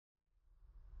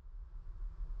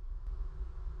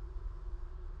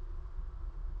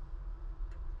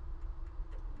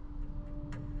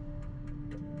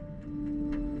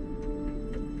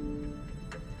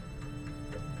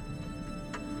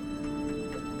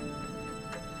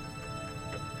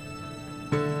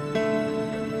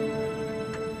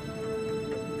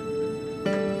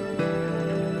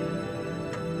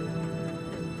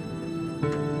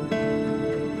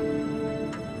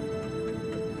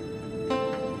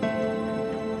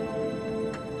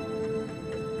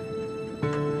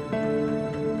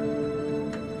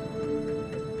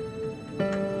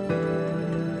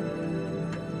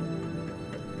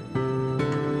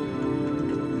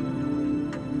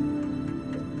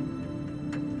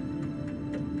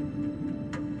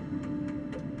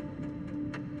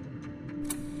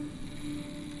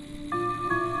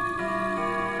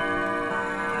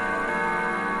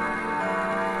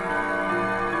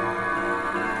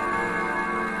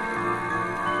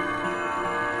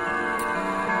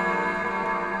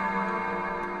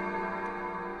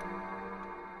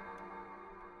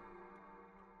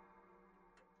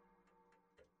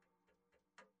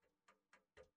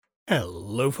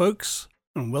Hello, folks,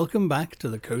 and welcome back to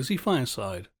the cozy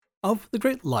fireside of the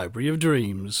Great Library of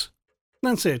Dreams.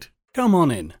 That's it, come on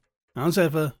in. As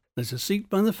ever, there's a seat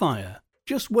by the fire,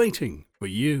 just waiting for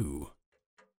you.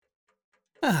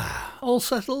 All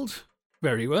settled?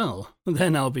 Very well,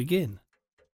 then I'll begin.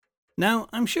 Now,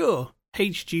 I'm sure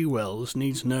H.G. Wells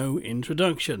needs no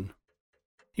introduction.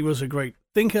 He was a great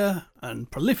thinker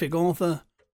and prolific author,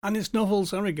 and his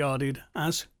novels are regarded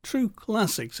as true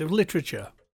classics of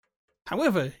literature.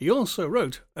 However, he also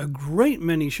wrote a great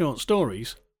many short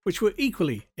stories which were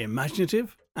equally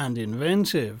imaginative and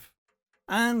inventive.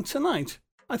 And tonight,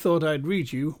 I thought I'd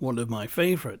read you one of my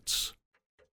favourites.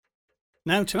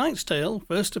 Now, tonight's tale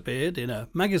first appeared in a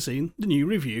magazine, The New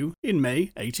Review, in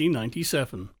May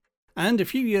 1897, and a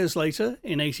few years later,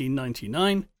 in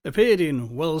 1899, appeared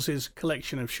in Wells's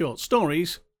collection of short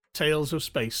stories, Tales of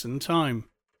Space and Time.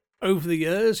 Over the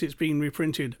years, it's been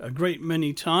reprinted a great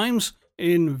many times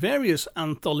in various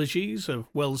anthologies of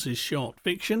Wells's short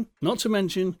fiction, not to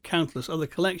mention countless other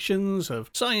collections of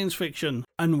science fiction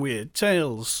and weird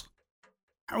tales.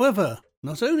 However,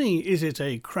 not only is it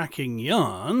a cracking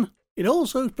yarn, it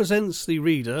also presents the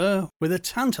reader with a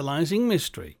tantalising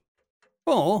mystery.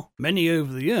 For many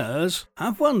over the years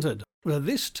have wondered whether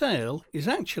this tale is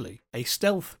actually a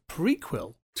stealth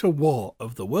prequel to War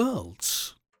of the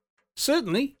Worlds.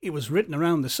 Certainly, it was written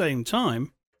around the same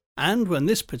time, and when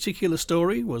this particular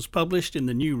story was published in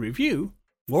the New Review,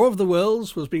 War of the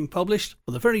Worlds was being published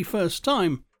for the very first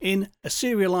time in a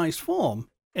serialised form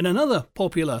in another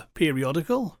popular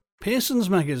periodical, Pearson's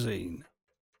Magazine.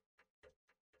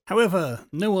 However,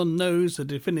 no one knows the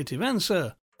definitive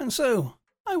answer, and so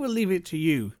I will leave it to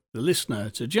you, the listener,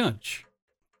 to judge.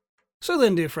 So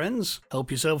then, dear friends, help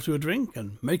yourself to a drink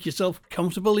and make yourself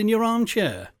comfortable in your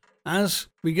armchair as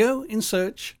we go in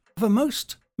search of a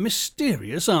most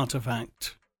mysterious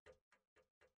artifact.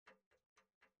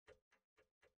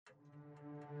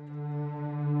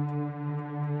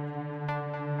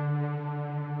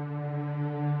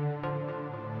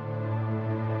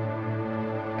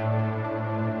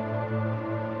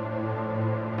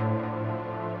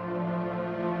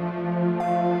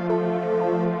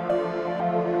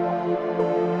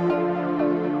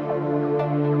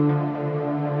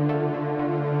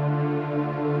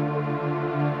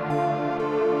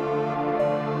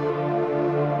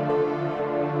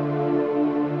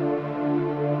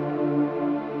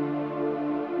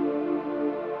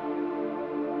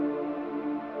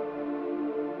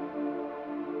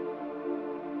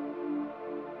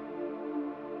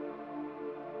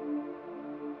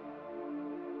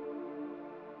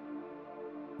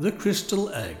 The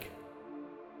Crystal Egg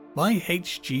by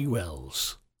H.G.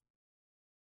 Wells.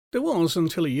 There was,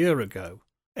 until a year ago,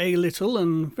 a little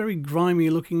and very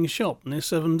grimy-looking shop near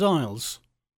Seven Dials,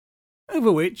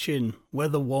 over which, in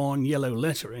weather-worn yellow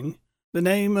lettering, the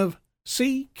name of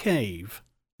C. Cave,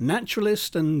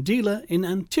 naturalist and dealer in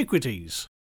antiquities,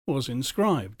 was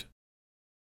inscribed.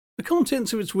 The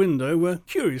contents of its window were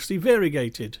curiously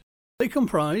variegated. They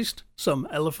comprised some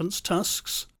elephants'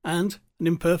 tusks and an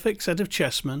imperfect set of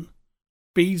chessmen,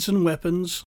 beads and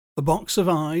weapons, a box of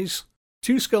eyes,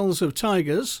 2 skulls of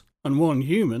tigers and 1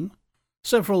 human,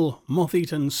 several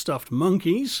moth-eaten stuffed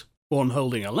monkeys, one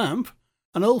holding a lamp,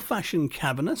 an old-fashioned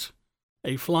cabinet,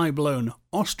 a fly-blown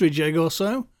ostrich egg or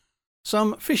so,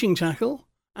 some fishing tackle,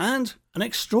 and an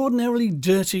extraordinarily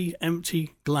dirty,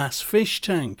 empty glass fish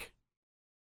tank.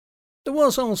 There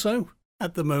was also,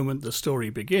 at the moment the story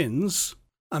begins,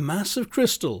 a mass of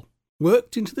crystal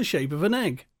worked into the shape of an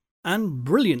egg, and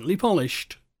brilliantly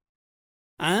polished.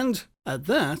 And, at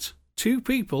that, 2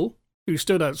 people, who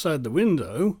stood outside the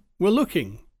window, were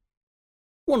looking.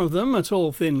 One of them a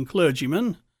tall thin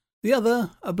clergyman, the other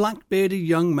a black-bearded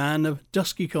young man of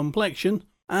dusky complexion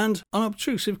and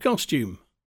unobtrusive costume.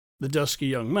 The dusky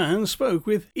young man spoke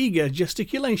with eager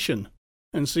gesticulation,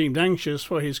 and seemed anxious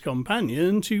for his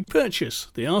companion to purchase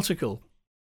the article.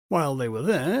 While they were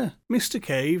there, Mr.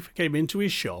 Cave came into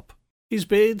his shop, his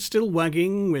beard still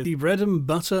wagging with the bread and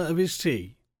butter of his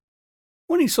tea.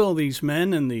 When he saw these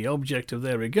men and the object of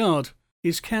their regard,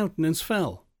 his countenance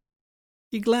fell.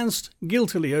 He glanced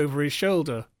guiltily over his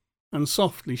shoulder, and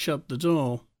softly shut the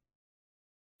door.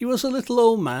 He was a little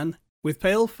old man, with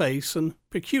pale face and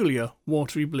peculiar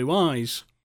watery blue eyes.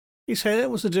 His hair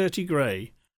was a dirty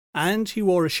grey, and he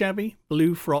wore a shabby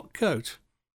blue frock coat,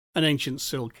 an ancient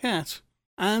silk hat,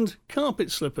 and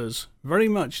carpet slippers very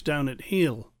much down at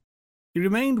heel. He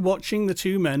remained watching the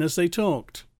 2 men as they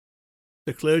talked.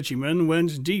 The clergyman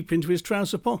went deep into his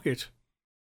trouser pocket,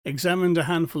 examined a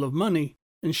handful of money,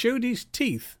 and showed his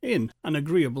teeth in an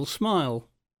agreeable smile.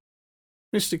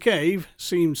 Mr. Cave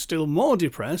seemed still more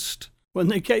depressed, when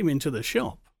they came into the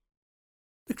shop.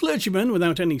 The clergyman,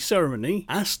 without any ceremony,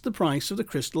 asked the price of the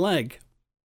crystal egg.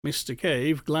 Mr.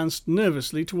 Cave glanced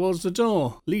nervously towards the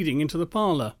door leading into the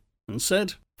parlour and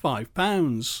said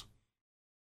 £5.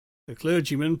 The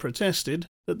clergyman protested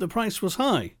that the price was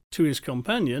high to his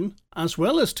companion as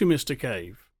well as to Mr.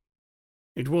 Cave.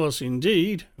 It was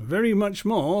indeed very much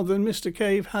more than Mr.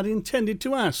 Cave had intended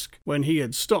to ask when he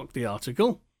had stocked the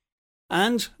article,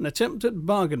 and an attempt at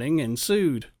bargaining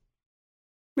ensued.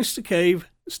 Mr. Cave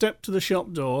stepped to the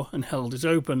shop door and held it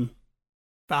open.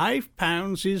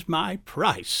 £5 is my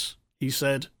price, he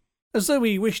said, as though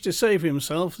he wished to save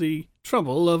himself the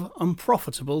trouble of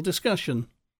unprofitable discussion.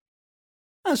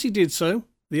 As he did so,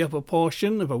 the upper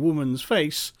portion of a woman's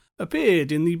face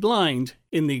appeared in the blind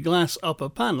in the glass upper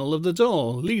panel of the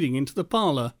door leading into the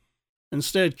parlour, and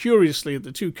stared curiously at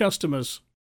the two customers.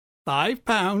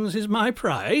 £5 is my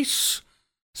price,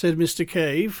 said Mr.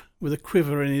 Cave, with a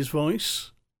quiver in his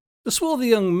voice. The swarthy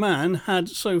young man had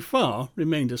so far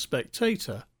remained a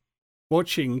spectator,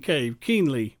 watching Cave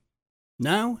keenly.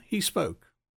 Now he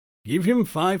spoke. "Give him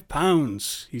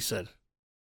 £5, he said.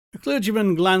 The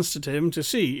clergyman glanced at him to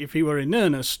see if he were in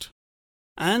earnest,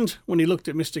 and when he looked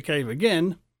at Mr. Cave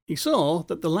again, he saw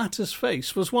that the latter's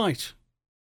face was white.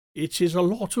 "It is a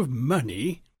lot of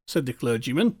money," said the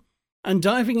clergyman, and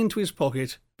diving into his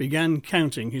pocket, began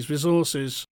counting his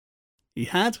resources. He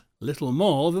had little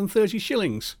more than 30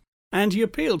 shillings, and he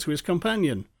appealed to his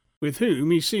companion, with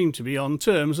whom he seemed to be on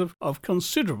terms of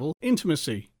considerable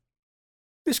intimacy.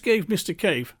 This gave Mr.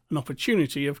 Cave an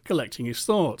opportunity of collecting his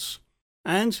thoughts,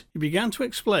 and he began to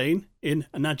explain, in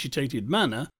an agitated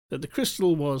manner, that the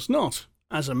crystal was not,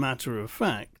 as a matter of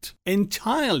fact,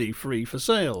 entirely free for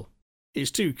sale.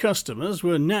 His two customers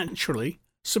were naturally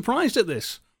surprised at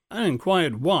this, and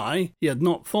inquired why he had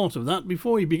not thought of that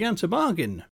before he began to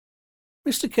bargain.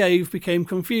 Mr. Cave became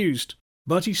confused,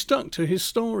 but he stuck to his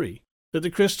story, that the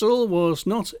crystal was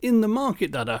not in the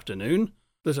market that afternoon,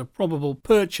 that a probable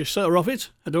purchaser of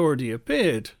it had already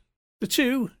appeared. The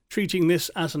two, treating this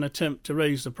as an attempt to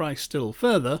raise the price still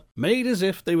further, made as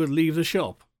if they would leave the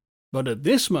shop. But at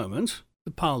this moment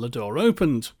the parlour door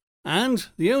opened, and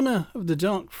the owner of the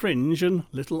dark fringe and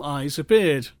little eyes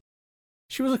appeared.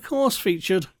 She was a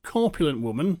coarse-featured, corpulent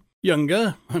woman,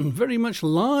 younger and very much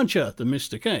larger than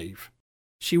Mr. Cave.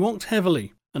 She walked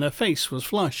heavily, and her face was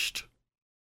flushed.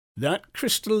 "That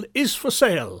crystal is for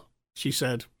sale," she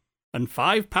said, "and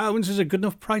 £5 is a good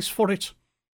enough price for it.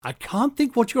 I can't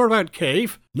think what you're about,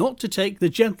 Cave, not to take the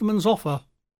gentleman's offer."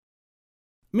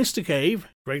 Mr. Cave,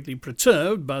 greatly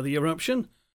perturbed by the eruption,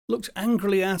 looked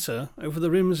angrily at her over the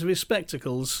rims of his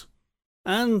spectacles,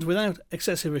 and, without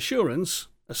excessive assurance,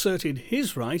 asserted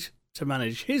his right to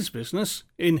manage his business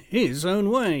in his own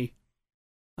way.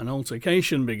 An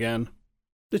altercation began.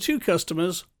 The two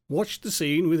customers watched the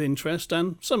scene with interest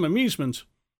and some amusement,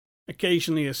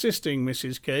 occasionally assisting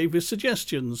Mrs. Cave with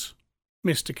suggestions.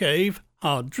 Mr. Cave,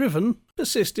 hard driven,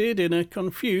 persisted in a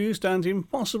confused and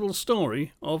impossible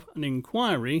story of an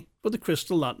inquiry for the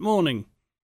crystal that morning,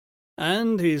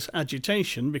 and his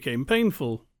agitation became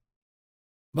painful.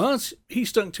 But he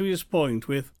stuck to his point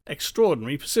with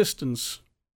extraordinary persistence.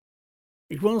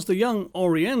 It was the young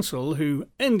Oriental who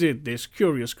ended this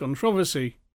curious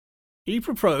controversy. He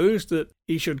proposed that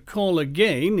he should call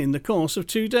again in the course of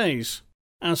 2 days,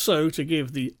 as so to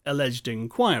give the alleged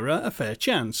inquirer a fair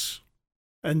chance.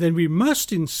 "And then we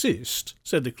must insist,"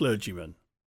 said the clergyman.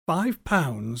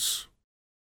 £5.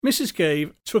 Mrs.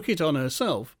 Cave took it on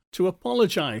herself to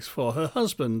apologise for her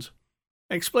husband,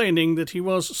 explaining that he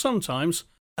was sometimes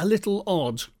a little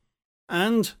odd,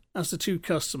 and, as the two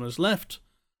customers left,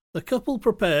 the couple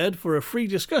prepared for a free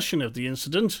discussion of the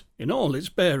incident in all its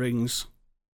bearings.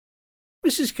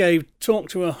 Mrs. Cave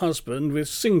talked to her husband with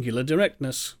singular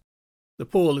directness. The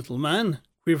poor little man,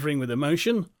 quivering with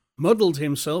emotion, muddled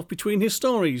himself between his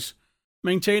stories,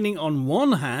 maintaining on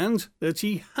one hand that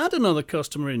he had another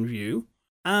customer in view,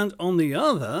 and on the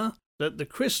other that the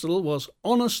crystal was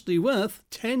honestly worth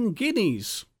 10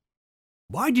 guineas.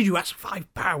 "Why did you ask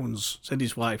 £5? said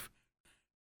his wife.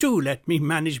 "Do let me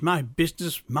manage my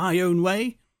business my own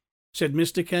way," said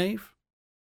Mr. Cave.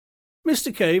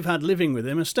 Mr. Cave had living with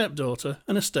him a stepdaughter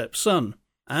and a stepson,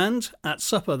 and at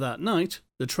supper that night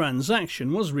the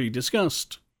transaction was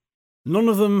rediscussed. None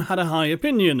of them had a high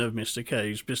opinion of Mr.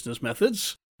 Cave's business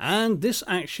methods, and this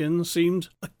action seemed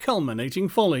a culminating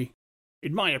folly.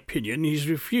 "In my opinion, he's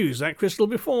refused that crystal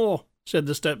before," said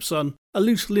the stepson, a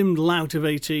loose-limbed lout of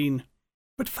 18.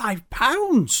 "But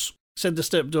 £5, said the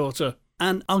stepdaughter,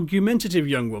 an argumentative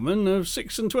young woman of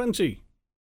 26.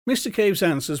 Mr. Cave's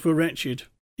answers were wretched.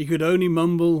 He could only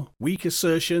mumble weak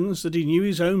assertions that he knew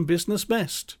his own business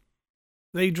best.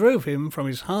 They drove him from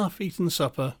his half-eaten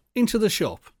supper into the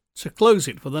shop to close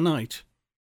it for the night,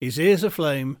 his ears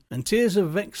aflame and tears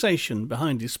of vexation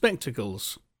behind his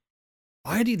spectacles.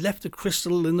 Why had he left the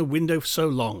crystal in the window for so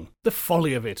long? The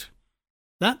folly of it!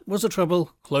 That was the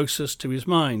trouble closest to his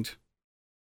mind.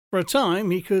 For a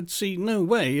time he could see no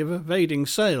way of evading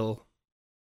sale.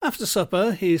 After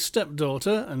supper, his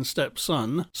stepdaughter and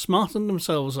stepson smartened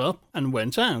themselves up and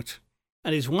went out,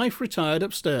 and his wife retired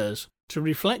upstairs to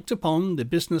reflect upon the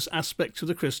business aspects of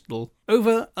the crystal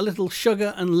over a little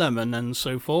sugar and lemon and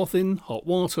so forth in hot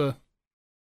water.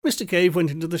 Mr. Cave went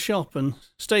into the shop and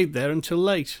stayed there until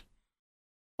late,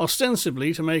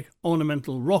 ostensibly to make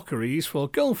ornamental rockeries for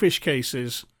goldfish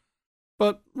cases,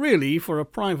 but really for a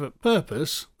private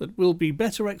purpose that will be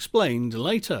better explained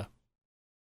later.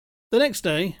 The next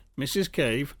day, Mrs.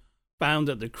 Cave found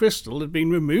that the crystal had been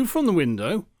removed from the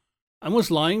window and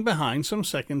was lying behind some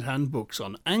second-hand books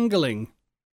on angling.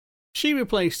 She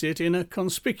replaced it in a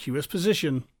conspicuous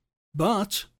position,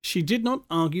 but she did not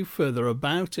argue further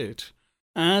about it,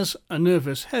 as a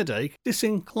nervous headache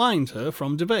disinclined her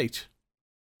from debate.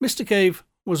 Mr. Cave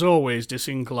was always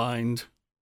disinclined.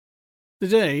 The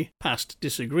day passed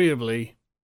disagreeably.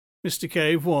 Mr.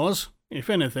 Cave was, if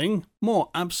anything, more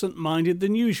absent-minded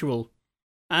than usual,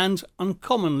 and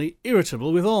uncommonly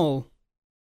irritable withal.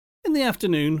 In the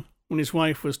afternoon, when his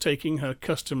wife was taking her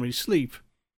customary sleep,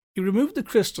 he removed the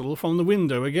crystal from the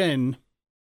window again.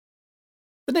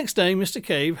 The next day Mr.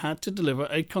 Cave had to deliver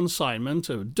a consignment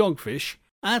of dogfish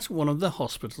at one of the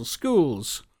hospital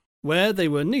schools, where they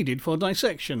were needed for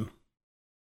dissection.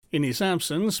 In his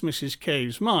absence, Mrs.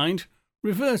 Cave's mind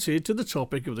reverted to the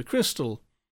topic of the crystal,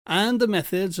 and the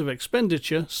methods of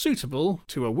expenditure suitable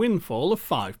to a windfall of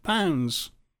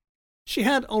 £5. She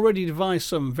had already devised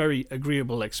some very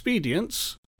agreeable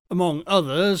expedients, among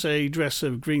others a dress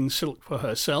of green silk for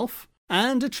herself,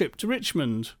 and a trip to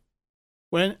Richmond,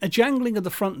 when a jangling of the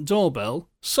front doorbell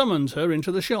summoned her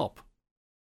into the shop.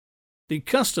 The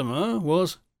customer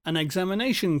was an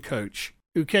examination coach,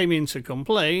 who came in to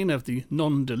complain of the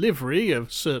non-delivery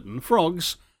of certain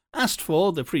frogs asked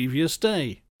for the previous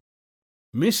day.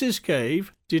 Mrs.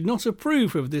 Cave did not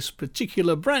approve of this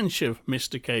particular branch of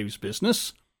Mr. Cave's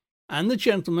business, and the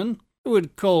gentleman, who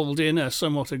had called in a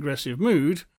somewhat aggressive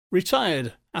mood,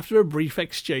 retired after a brief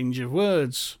exchange of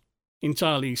words,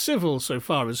 entirely civil so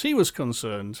far as he was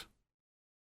concerned.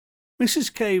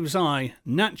 Mrs. Cave's eye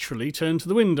naturally turned to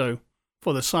the window,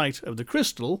 for the sight of the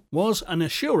crystal was an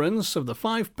assurance of the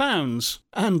 £5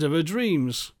 and of her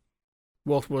dreams.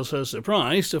 What was her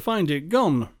surprise to find it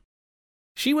gone?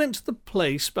 She went to the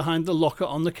place behind the locker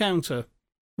on the counter,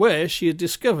 where she had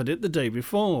discovered it the day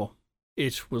before.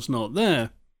 It was not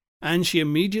there, and she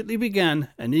immediately began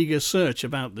an eager search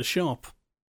about the shop.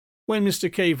 When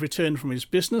Mr. Cave returned from his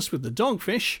business with the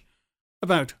dogfish,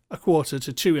 about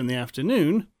 1:45 in the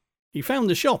afternoon, he found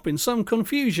the shop in some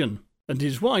confusion, and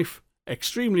his wife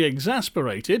extremely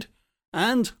exasperated,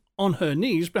 and on her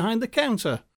knees behind the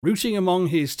counter, rooting among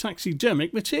his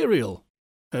taxidermic material.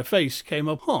 Her face came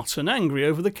up hot and angry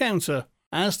over the counter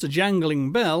as the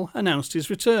jangling bell announced his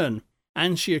return,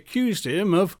 and she accused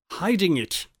him of hiding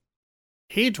it.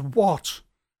 "Hid what?"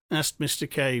 asked Mr.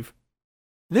 Cave.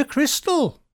 "The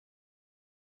crystal."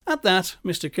 At that,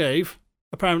 Mr. Cave,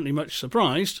 apparently much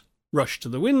surprised, rushed to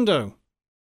the window.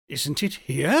 "Isn't it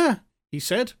here?" he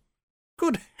said.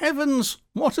 "Good heavens,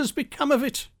 what has become of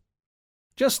it?"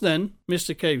 Just then,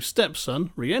 Mr. Cave's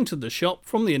stepson re-entered the shop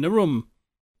from the inner room.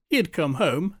 He had come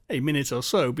home a minute or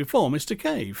so before Mr.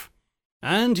 Cave,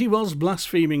 and he was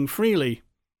blaspheming freely.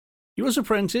 He was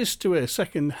apprenticed to a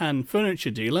second-hand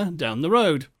furniture dealer down the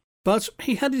road, but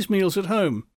he had his meals at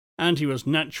home, and he was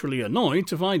naturally annoyed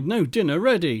to find no dinner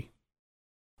ready.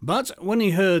 But when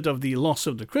he heard of the loss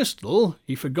of the crystal,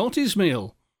 he forgot his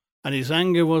meal, and his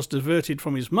anger was diverted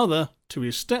from his mother to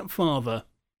his stepfather.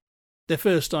 Their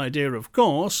first idea, of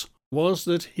course, was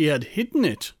that he had hidden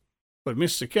it, but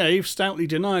Mr. Cave stoutly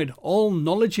denied all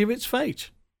knowledge of its fate,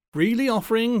 freely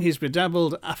offering his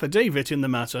bedabbled affidavit in the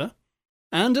matter,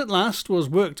 and at last was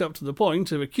worked up to the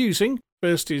point of accusing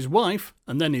first his wife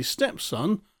and then his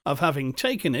stepson of having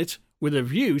taken it with a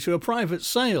view to a private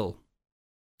sale.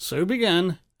 So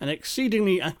began an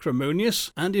exceedingly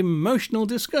acrimonious and emotional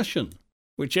discussion,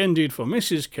 which ended for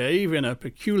Mrs. Cave in a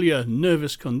peculiar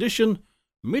nervous condition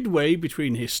midway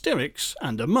between hysterics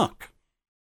and amuck,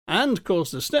 and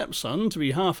caused the stepson to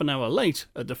be half an hour late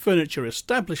at the furniture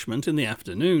establishment in the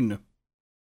afternoon.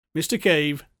 Mr.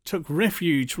 Cave took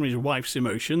refuge from his wife's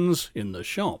emotions in the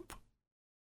shop.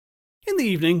 In the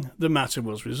evening the matter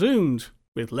was resumed,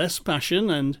 with less passion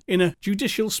and in a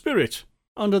judicial spirit,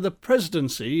 under the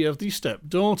presidency of the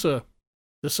stepdaughter.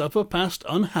 The supper passed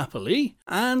unhappily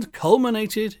and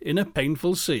culminated in a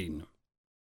painful scene.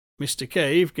 Mr.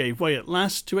 Cave gave way at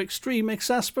last to extreme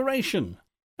exasperation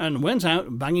and went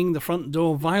out banging the front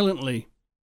door violently.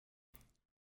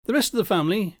 The rest of the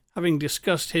family, having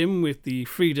discussed him with the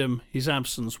freedom his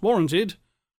absence warranted,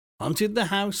 hunted the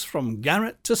house from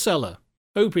garret to cellar,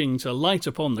 hoping to light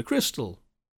upon the crystal.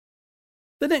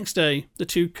 The next day the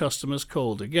two customers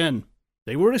called again.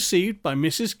 They were received by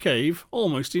Mrs. Cave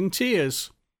almost in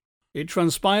tears. It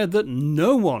transpired that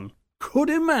no one could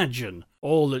imagine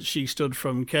all that she stood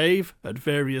from Cave at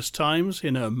various times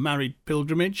in her married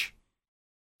pilgrimage.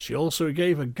 She also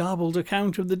gave a garbled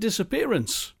account of the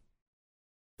disappearance.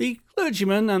 The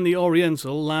clergyman and the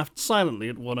Oriental laughed silently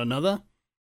at one another,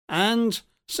 and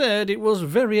said it was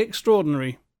very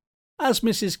extraordinary. As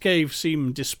Mrs. Cave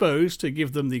seemed disposed to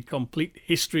give them the complete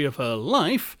history of her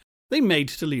life, they made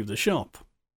to leave the shop.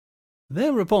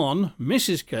 Thereupon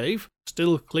Mrs. Cave,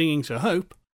 still clinging to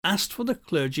hope, asked for the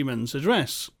clergyman's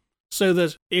address, so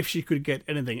that if she could get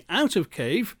anything out of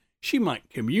Cave, she might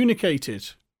communicate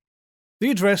it. The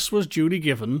address was duly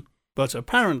given, but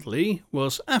apparently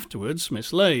was afterwards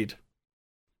mislaid.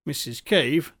 Mrs.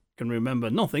 Cave can remember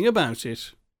nothing about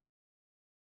it.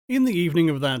 In the evening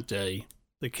of that day,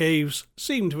 the Caves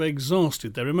seemed to have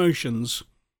exhausted their emotions,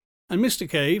 and Mr.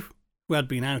 Cave, who had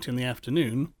been out in the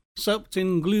afternoon, supped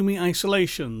in gloomy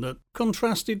isolation that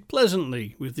contrasted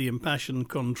pleasantly with the impassioned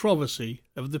controversy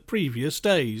of the previous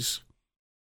days.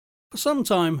 For some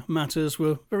time matters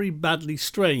were very badly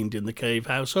strained in the Cave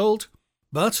household,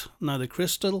 but neither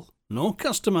crystal nor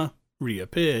customer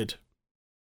reappeared.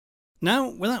 Now,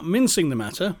 without mincing the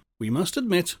matter, we must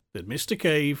admit that Mr.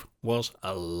 Cave was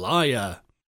a liar.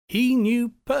 He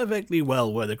knew perfectly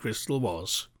well where the crystal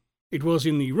was. It was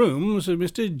in the rooms of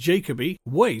Mr. Jacoby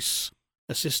Wace,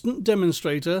 assistant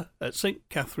demonstrator at St.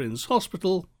 Catherine's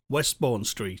Hospital, Westbourne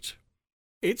Street.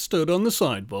 It stood on the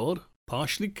sideboard,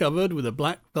 partially covered with a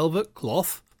black velvet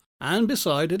cloth, and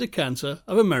beside a decanter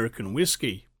of American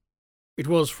whisky. It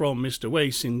was from Mr.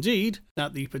 Wace, indeed,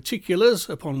 that the particulars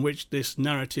upon which this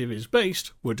narrative is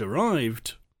based were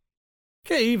derived.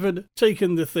 Cave had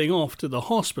taken the thing off to the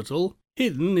hospital,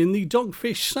 hidden in the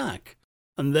dogfish sack,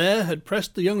 and there had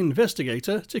pressed the young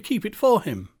investigator to keep it for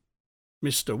him.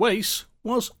 Mr. Wace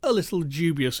was a little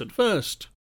dubious at first.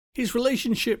 His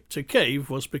relationship to Cave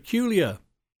was peculiar.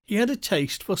 He had a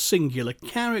taste for singular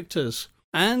characters,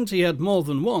 and he had more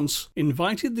than once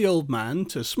invited the old man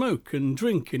to smoke and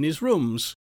drink in his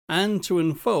rooms, and to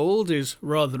unfold his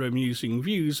rather amusing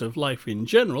views of life in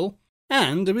general,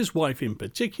 and of his wife in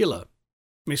particular.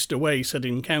 Mr. Wace had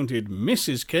encountered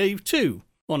Mrs. Cave too,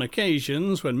 on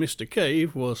occasions when Mr.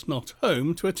 Cave was not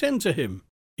home to attend to him.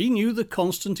 He knew the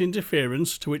constant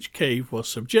interference to which Cave was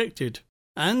subjected,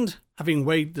 and, having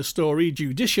weighed the story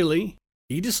judicially,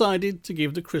 he decided to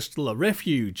give the crystal a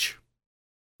refuge.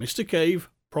 Mr. Cave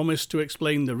promised to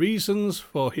explain the reasons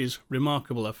for his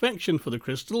remarkable affection for the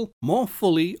crystal more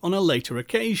fully on a later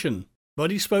occasion, but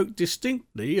he spoke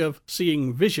distinctly of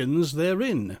seeing visions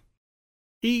therein.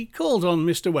 He called on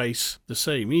Mr. Wace the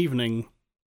same evening.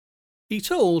 He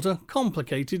told a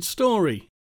complicated story.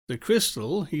 The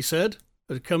crystal, he said,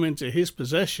 had come into his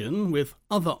possession with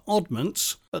other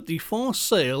oddments at the forced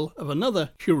sale of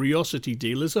another curiosity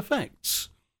dealer's effects,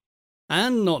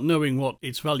 and not knowing what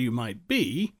its value might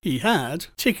be, he had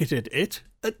ticketed it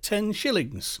at 10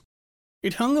 shillings.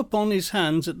 It hung upon his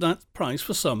hands at that price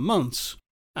for some months,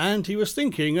 and he was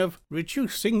thinking of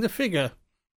reducing the figure,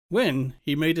 when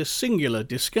he made a singular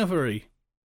discovery.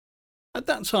 At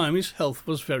that time his health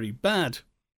was very bad,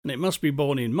 and it must be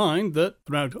borne in mind that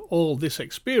throughout all this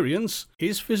experience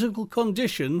his physical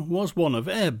condition was one of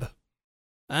ebb,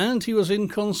 and he was in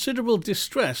considerable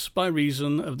distress by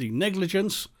reason of the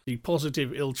negligence, the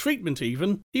positive ill-treatment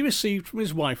even, he received from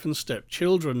his wife and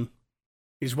step-children.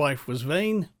 His wife was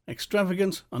vain,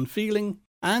 extravagant, unfeeling,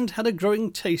 and had a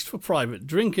growing taste for private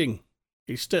drinking.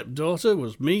 His stepdaughter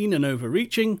was mean and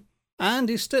overreaching, and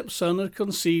his stepson had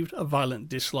conceived a violent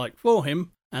dislike for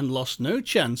him, and lost no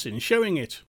chance in showing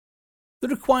it. The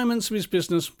requirements of his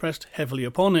business pressed heavily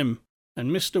upon him,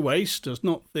 and Mr. Wace does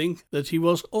not think that he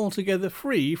was altogether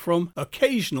free from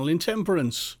occasional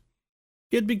intemperance.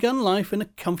 He had begun life in a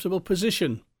comfortable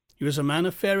position, he was a man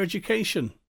of fair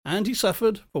education, and he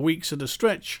suffered, for weeks at a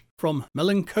stretch, from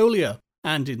melancholia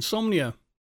and insomnia.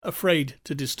 Afraid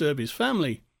to disturb his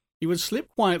family, he would slip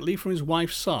quietly from his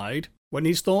wife's side when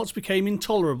his thoughts became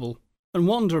intolerable, and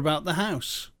wander about the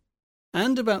house.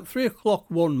 And about 3 o'clock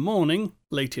one morning,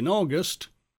 late in August,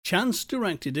 chance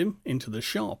directed him into the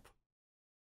shop.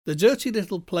 The dirty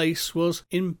little place was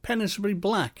impenetrably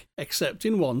black, except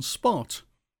in one spot,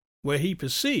 where he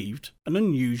perceived an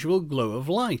unusual glow of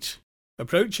light.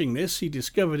 Approaching this, he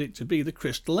discovered it to be the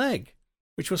crystal egg,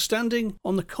 which was standing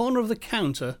on the corner of the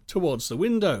counter towards the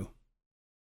window.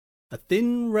 A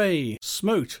thin ray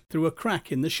smote through a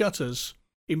crack in the shutters,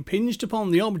 impinged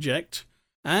upon the object,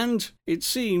 and it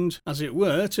seemed, as it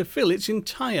were, to fill its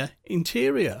entire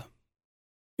interior.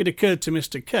 It occurred to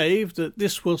Mr. Cave that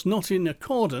this was not in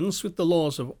accordance with the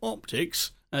laws of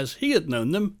optics as he had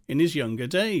known them in his younger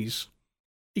days.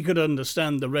 He could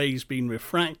understand the rays being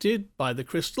refracted by the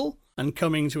crystal and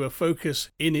coming to a focus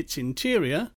in its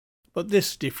interior, but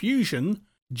this diffusion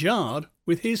jarred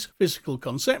with his physical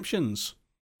conceptions.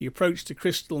 He approached the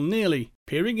crystal nearly,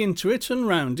 peering into it and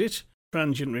round it,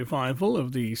 transient revival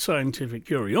of the scientific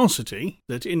curiosity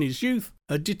that in his youth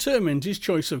had determined his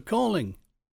choice of calling.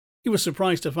 He was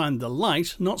surprised to find the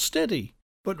light not steady,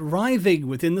 but writhing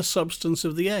within the substance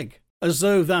of the egg, as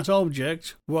though that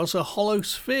object was a hollow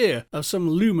sphere of some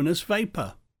luminous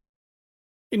vapour.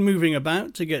 In moving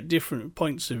about to get different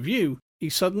points of view, he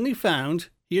suddenly found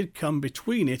he had come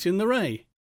between it and the ray,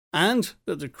 and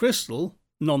that the crystal,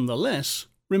 none the less,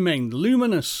 remained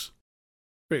luminous.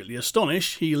 Greatly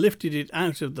astonished, he lifted it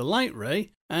out of the light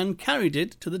ray and carried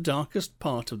it to the darkest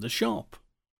part of the shop.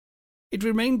 It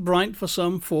remained bright for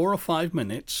some 4 or 5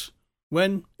 minutes,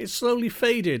 when it slowly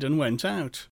faded and went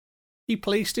out. He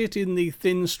placed it in the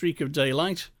thin streak of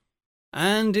daylight,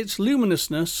 and its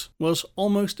luminousness was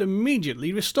almost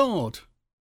immediately restored.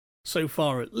 So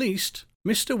far at least,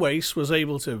 Mr. Wace was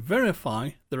able to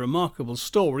verify the remarkable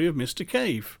story of Mr.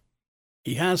 Cave.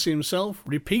 He has himself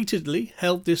repeatedly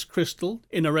held this crystal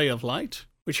in a ray of light,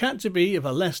 which had to be of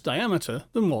a less diameter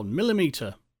than 1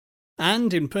 millimetre,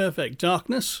 and in perfect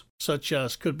darkness, such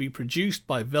as could be produced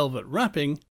by velvet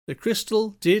wrapping, the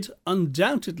crystal did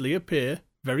undoubtedly appear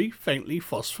very faintly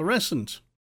phosphorescent.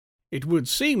 It would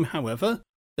seem, however,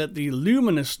 that the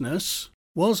luminousness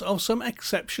was of some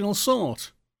exceptional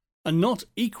sort, and not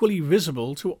equally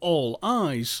visible to all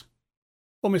eyes.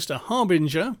 For Mr.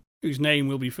 Harbinger, whose name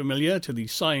will be familiar to the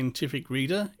scientific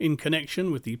reader in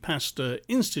connection with the Pasteur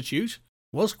Institute,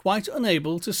 was quite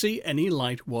unable to see any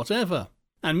light whatever,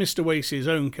 and Mr. Wace's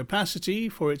own capacity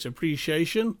for its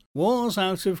appreciation was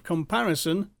out of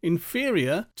comparison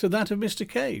inferior to that of Mr.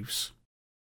 Cave's.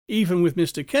 Even with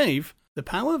Mr. Cave, the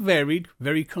power varied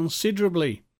very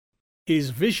considerably.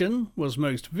 His vision was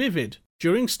most vivid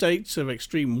during states of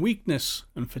extreme weakness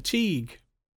and fatigue.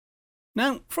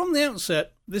 Now, from the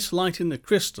outset, this light in the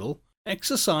crystal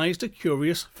exercised a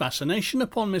curious fascination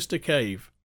upon Mr.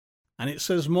 Cave, and it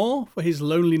says more for his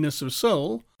loneliness of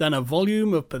soul than a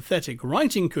volume of pathetic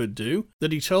writing could do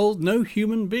that he told no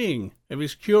human being of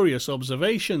his curious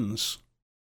observations.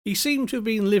 He seemed to have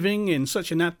been living in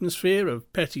such an atmosphere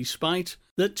of petty spite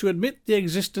that to admit the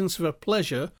existence of a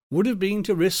pleasure would have been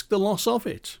to risk the loss of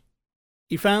it.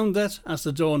 He found that, as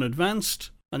the dawn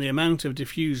advanced and the amount of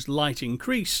diffused light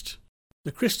increased,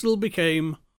 the crystal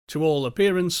became, to all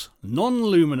appearance,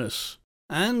 non-luminous,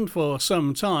 and for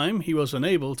some time he was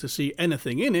unable to see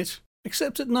anything in it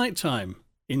except at night time,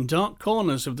 in dark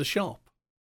corners of the shop.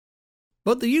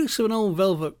 But the use of an old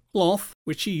velvet cloth,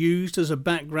 which he used as a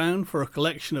background for a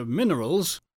collection of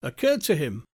minerals, occurred to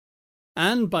him,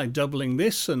 and by doubling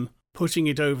this and putting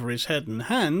it over his head and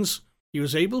hands, he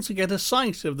was able to get a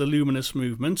sight of the luminous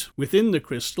movement within the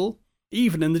crystal,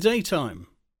 even in the daytime.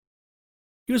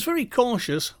 He was very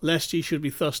cautious lest he should be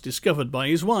thus discovered by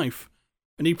his wife,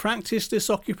 and he practised this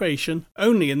occupation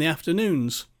only in the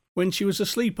afternoons, when she was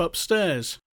asleep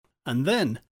upstairs, and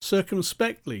then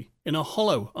circumspectly in a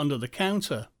hollow under the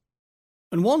counter.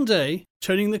 And one day,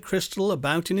 turning the crystal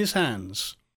about in his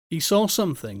hands, he saw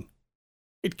something.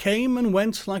 It came and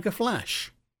went like a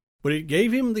flash, but it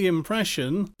gave him the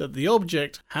impression that the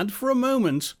object had for a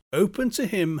moment opened to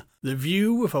him the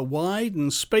view of a wide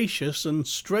and spacious and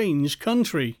strange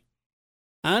country.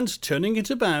 And turning it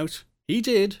about, he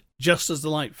did, just as the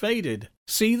light faded,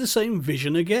 see the same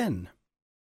vision again.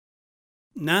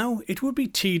 Now, it would be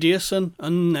tedious and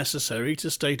unnecessary to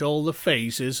state all the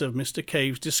phases of Mr.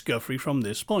 Cave's discovery from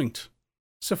this point.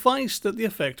 Suffice that the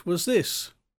effect was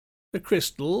this. The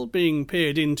crystal, being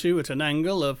peered into at an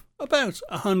angle of about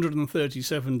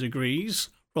 137 degrees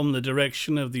from the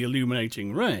direction of the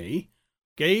illuminating ray,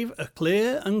 gave a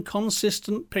clear and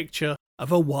consistent picture of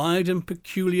a wide and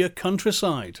peculiar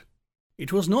countryside.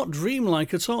 It was not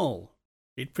dreamlike at all.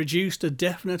 It produced a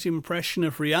definite impression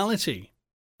of reality,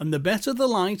 and the better the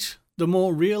light, the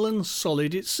more real and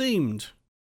solid it seemed.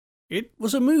 It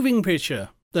was a moving picture,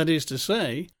 that is to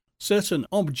say, certain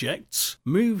objects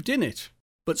moved in it,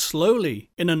 but slowly,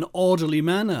 in an orderly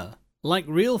manner, like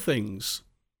real things.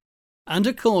 and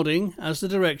according as the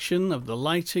direction of the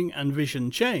lighting and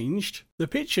vision changed, the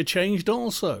picture changed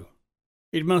also.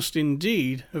 It must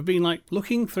indeed have been like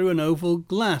looking through an oval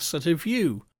glass at a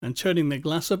view and turning the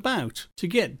glass about to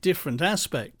get different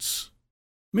aspects.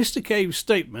 Mr. Cave's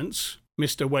statements,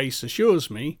 Mr. Wace assures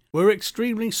me, were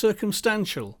extremely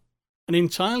circumstantial and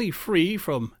entirely free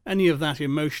from any of that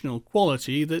emotional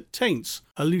quality that taints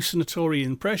hallucinatory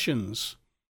impressions.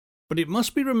 But it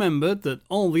must be remembered that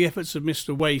all the efforts of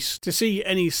Mr. Wace to see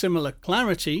any similar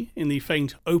clarity in the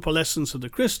faint opalescence of the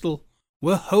crystal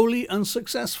were wholly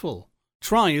unsuccessful,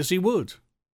 try as he would.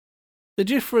 The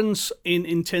difference in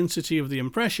intensity of the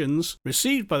impressions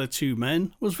received by the two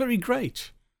men was very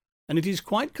great, and it is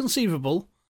quite conceivable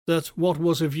that what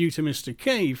was a view to Mr.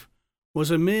 Cave was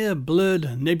a mere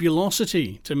blurred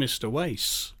nebulosity to Mr.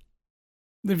 Wace.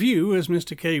 The view, as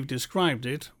Mr. Cave described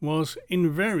it, was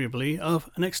invariably of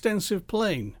an extensive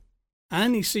plain,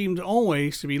 and he seemed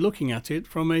always to be looking at it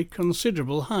from a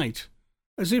considerable height,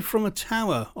 as if from a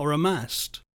tower or a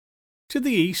mast. To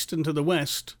the east and to the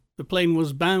west, the plain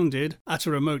was bounded at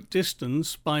a remote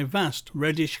distance by vast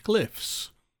reddish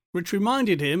cliffs, which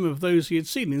reminded him of those he had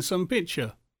seen in some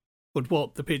picture, but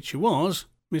what the picture was,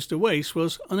 Mr. Wace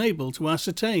was unable to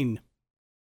ascertain.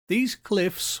 These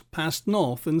cliffs passed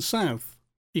north and south.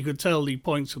 He could tell the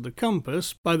points of the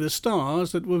compass by the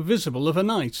stars that were visible of a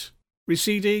night,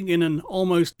 receding in an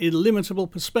almost illimitable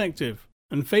perspective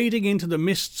and fading into the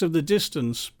mists of the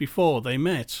distance before they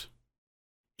met.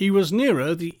 He was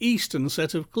nearer the eastern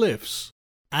set of cliffs,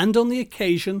 and on the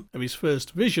occasion of his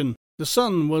first vision, the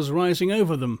sun was rising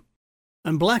over them,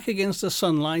 and black against the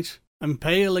sunlight and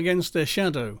pale against their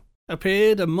shadow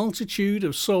appeared a multitude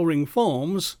of soaring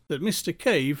forms that Mr.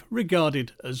 Cave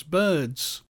regarded as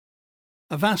birds.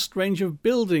 A vast range of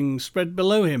buildings spread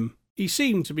below him. He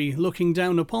seemed to be looking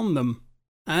down upon them,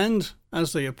 and,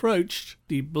 as they approached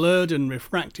the blurred and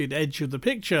refracted edge of the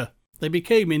picture, they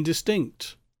became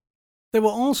indistinct. There were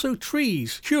also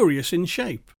trees, curious in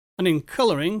shape, and in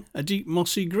colouring a deep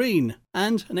mossy green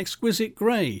and an exquisite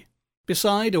grey,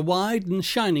 beside a wide and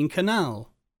shining canal.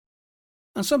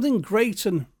 And something great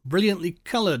and brilliantly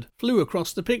coloured flew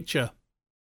across the picture.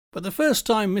 But the first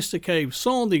time Mr. Cave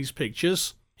saw these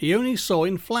pictures, he only saw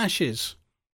in flashes.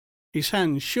 His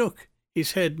hands shook,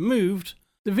 his head moved,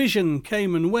 the vision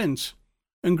came and went,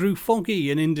 and grew foggy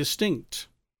and indistinct.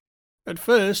 At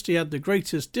first he had the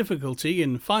greatest difficulty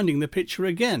in finding the picture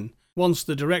again, once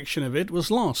the direction of it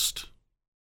was lost.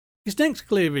 His next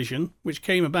clear vision, which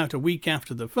came about a week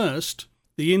after the first,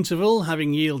 the interval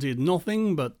having yielded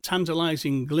nothing but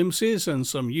tantalizing glimpses and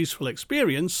some useful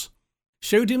experience,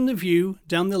 showed him the view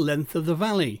down the length of the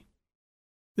valley.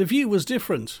 The view was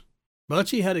different, but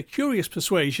he had a curious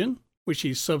persuasion, which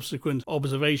his subsequent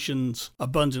observations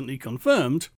abundantly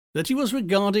confirmed, that he was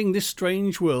regarding this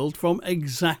strange world from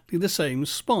exactly the same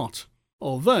spot,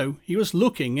 although he was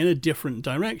looking in a different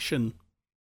direction.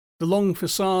 The long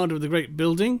facade of the great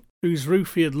building, whose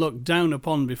roof he had looked down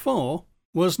upon before,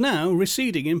 was now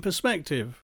receding in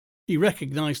perspective. He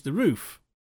recognized the roof.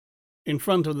 In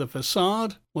front of the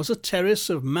facade was a terrace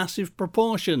of massive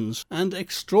proportions and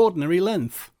extraordinary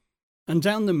length, and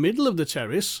down the middle of the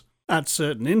terrace, at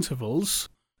certain intervals,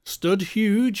 stood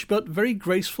huge but very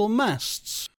graceful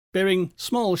masts, bearing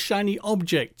small shiny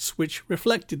objects which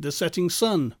reflected the setting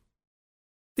sun.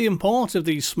 The import of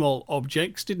these small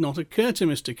objects did not occur to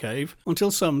Mr. Cave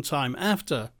until some time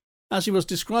after, as he was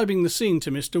describing the scene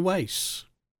to Mr. Wace.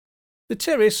 The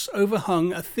terrace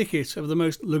overhung a thicket of the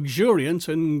most luxuriant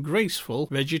and graceful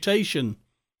vegetation,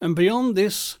 and beyond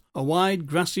this a wide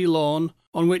grassy lawn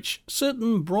on which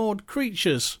certain broad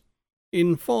creatures,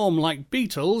 in form like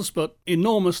beetles but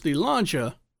enormously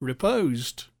larger,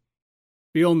 reposed.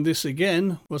 Beyond this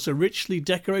again was a richly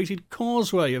decorated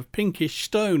causeway of pinkish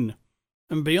stone,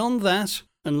 and beyond that,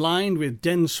 and lined with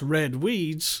dense red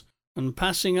weeds, and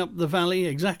passing up the valley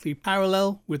exactly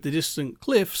parallel with the distant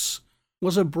cliffs,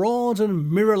 was a broad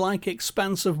and mirror-like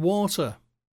expanse of water.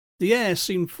 The air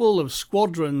seemed full of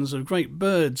squadrons of great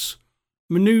birds,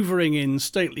 manoeuvring in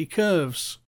stately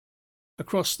curves.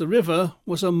 Across the river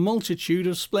was a multitude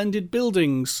of splendid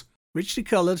buildings, richly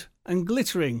coloured and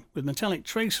glittering with metallic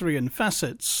tracery and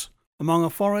facets, among a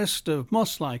forest of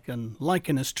moss-like and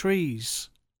lichenous trees.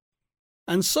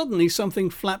 And suddenly something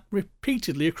flapped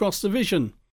repeatedly across the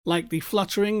vision, like the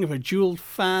fluttering of a jewelled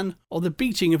fan or the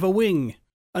beating of a wing,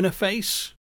 and a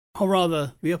face, or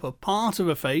rather the upper part of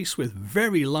a face with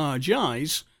very large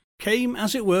eyes, came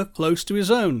as it were close to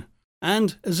his own,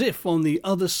 and as if on the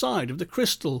other side of the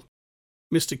crystal.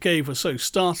 Mr. Cave was so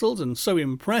startled and so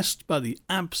impressed by the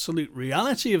absolute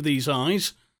reality of these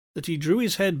eyes that he drew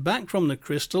his head back from the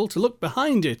crystal to look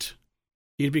behind it.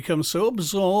 He had become so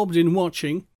absorbed in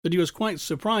watching that he was quite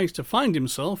surprised to find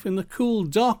himself in the cool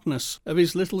darkness of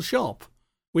his little shop,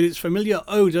 with its familiar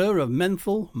odour of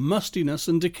menthol, mustiness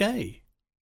and decay.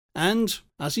 And,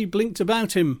 as he blinked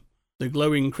about him, the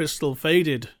glowing crystal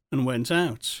faded and went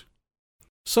out.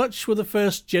 Such were the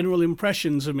first general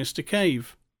impressions of Mr.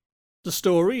 Cave. The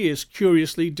story is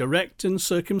curiously direct and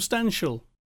circumstantial.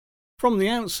 From the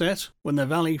outset, when the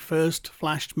valley first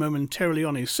flashed momentarily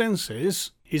on his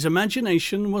senses, his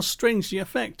imagination was strangely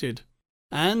affected,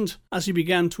 and, as he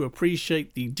began to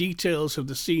appreciate the details of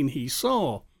the scene he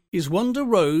saw, his wonder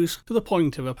rose to the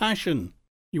point of a passion.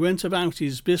 He went about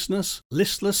his business,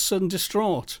 listless and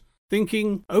distraught,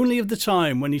 thinking only of the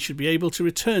time when he should be able to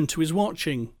return to his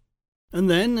watching. And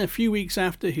then, a few weeks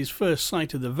after his first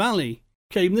sight of the valley,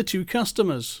 came the two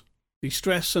customers, the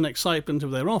stress and excitement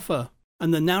of their offer,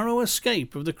 and the narrow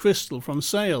escape of the crystal from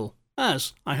sale,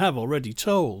 as I have already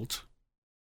told.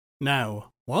 Now,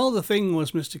 while the thing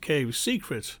was Mr. Cave's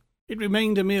secret, it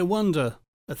remained a mere wonder,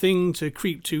 a thing to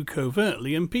creep to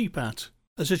covertly and peep at,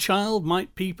 as a child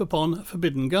might peep upon a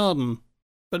forbidden garden.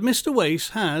 But Mr. Wace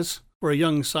has, for a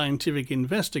young scientific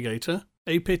investigator,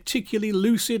 a particularly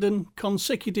lucid and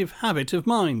consecutive habit of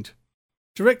mind.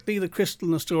 Directly the crystal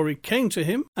in the story came to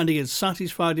him, and he had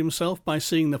satisfied himself by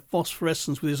seeing the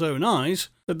phosphorescence with his own eyes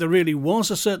that there really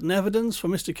was a certain evidence for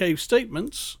Mr. Cave's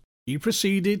statements, he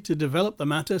proceeded to develop the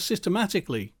matter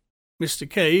systematically. Mr.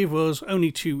 Cave was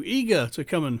only too eager to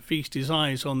come and feast his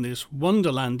eyes on this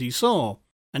wonderland he saw,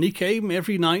 and he came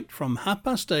every night from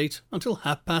 8:30 until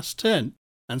 10:30,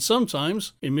 and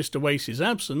sometimes, in Mr. Wace's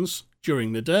absence,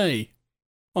 during the day.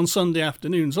 On Sunday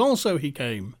afternoons also he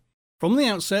came. From the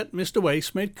outset, Mr.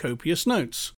 Wace made copious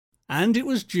notes, and it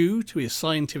was due to his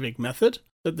scientific method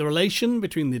that the relation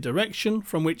between the direction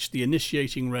from which the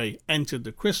initiating ray entered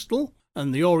the crystal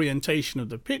and the orientation of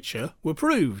the picture were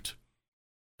proved.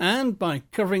 And by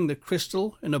covering the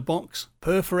crystal in a box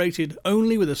perforated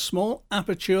only with a small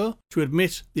aperture to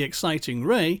admit the exciting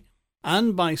ray,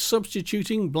 and by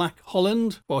substituting black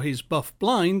holland for his buff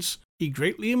blinds, he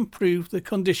greatly improved the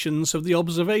conditions of the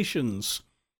observations,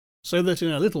 so that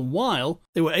in a little while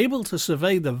they were able to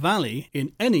survey the valley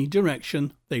in any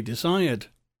direction they desired.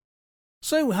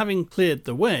 So, having cleared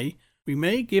the way, we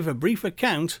may give a brief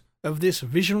account of this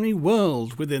visionary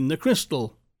world within the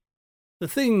crystal. The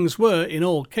things were, in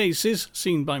all cases,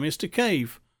 seen by Mr.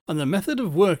 Cave, and the method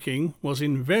of working was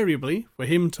invariably for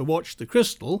him to watch the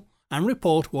crystal and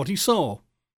report what he saw,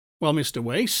 while Mr.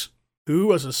 Wace,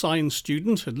 who as a science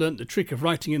student had learnt the trick of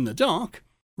writing in the dark,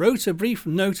 wrote a brief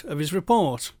note of his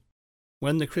report.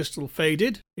 When the crystal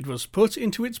faded, it was put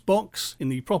into its box in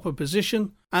the proper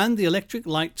position and the electric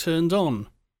light turned on.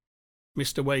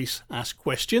 Mr. Wace asked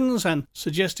questions and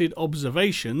suggested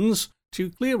observations to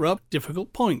clear up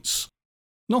difficult points.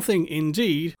 Nothing,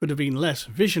 indeed, could have been less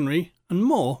visionary and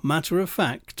more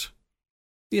matter-of-fact.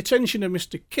 The attention of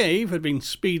Mr. Cave had been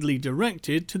speedily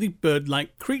directed to the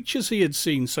bird-like creatures he had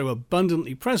seen so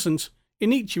abundantly present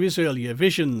in each of his earlier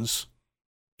visions.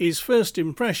 His first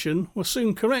impression was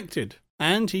soon corrected,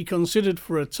 and he considered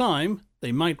for a time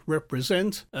they might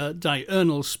represent a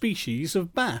diurnal species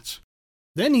of bat.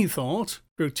 Then he thought,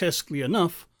 grotesquely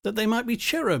enough, that they might be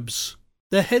cherubs.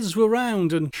 Their heads were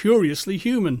round and curiously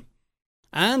human,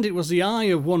 and it was the eye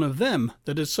of one of them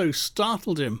that had so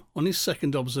startled him on his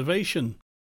second observation.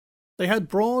 They had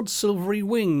broad silvery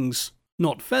wings,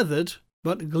 not feathered,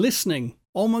 but glistening,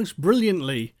 almost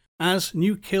brilliantly, as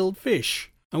new-killed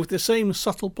fish, and with the same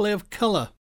subtle play of colour.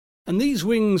 And these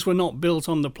wings were not built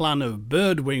on the plan of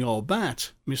birdwing or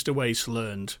bat, Mr. Wace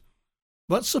learned,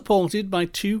 but supported by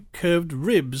two curved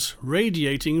ribs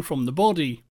radiating from the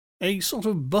body. A sort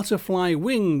of butterfly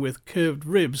wing with curved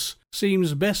ribs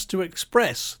seems best to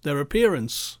express their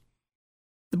appearance.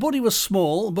 The body was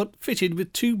small, but fitted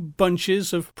with two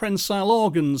bunches of prehensile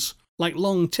organs, like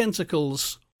long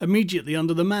tentacles, immediately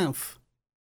under the mouth.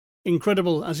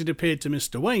 Incredible as it appeared to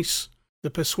Mr. Wace,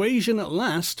 the persuasion at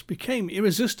last became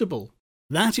irresistible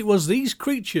that it was these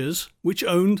creatures which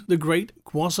owned the great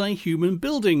quasi-human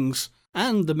buildings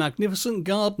and the magnificent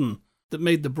garden that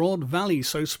made the broad valley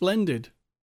so splendid.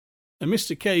 And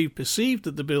Mr. Cave perceived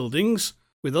that the buildings,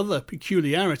 with other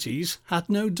peculiarities, had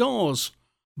no doors,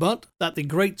 but that the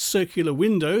great circular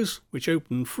windows, which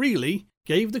opened freely,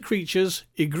 gave the creatures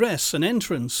egress and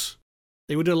entrance.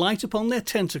 They would alight upon their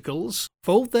tentacles,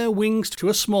 fold their wings to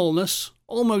a smallness,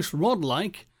 almost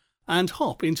rod-like, and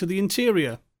hop into the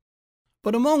interior.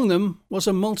 But among them was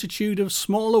a multitude of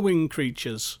smaller winged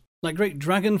creatures, like great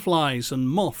dragonflies and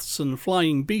moths and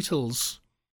flying beetles,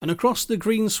 and across the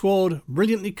greensward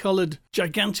brilliantly coloured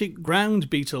gigantic ground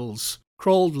beetles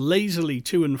crawled lazily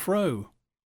to and fro.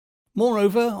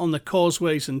 Moreover, on the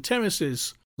causeways and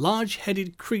terraces,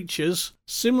 large-headed creatures,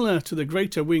 similar to the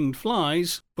greater winged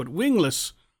flies, but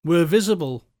wingless, were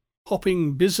visible,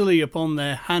 hopping busily upon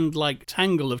their hand-like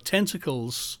tangle of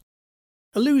tentacles.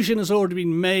 Allusion has already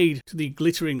been made to the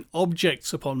glittering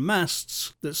objects upon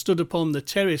masts that stood upon the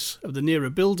terrace of the nearer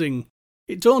building.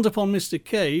 It dawned upon Mr.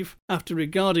 Cave, after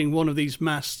regarding one of these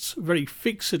masts very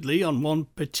fixedly on one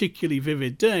particularly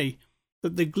vivid day,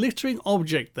 that the glittering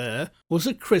object there was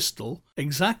a crystal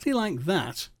exactly like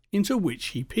that into which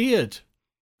he peered,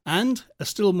 and a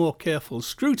still more careful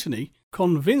scrutiny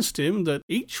convinced him that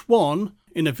each one,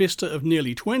 in a vista of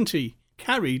nearly 20,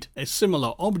 carried a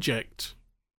similar object.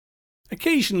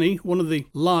 Occasionally one of the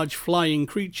large flying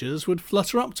creatures would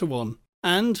flutter up to one,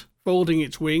 and, folding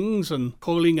its wings and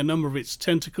coiling a number of its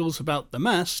tentacles about the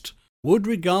mast, would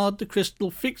regard the crystal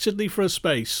fixedly for a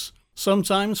space,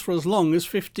 sometimes for as long as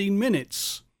 15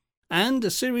 minutes, and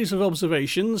a series of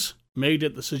observations, made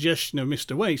at the suggestion of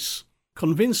Mr. Wace,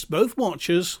 convinced both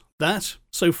watchers that,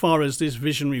 so far as this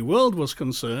visionary world was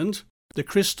concerned, the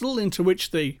crystal into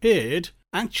which they peered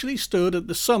actually stood at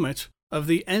the summit of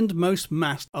the endmost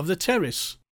mast of the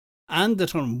terrace, and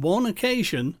that on one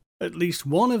occasion at least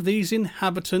one of these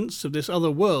inhabitants of this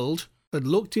other world had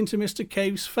looked into Mr.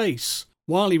 Cave's face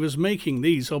while he was making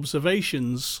these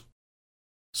observations.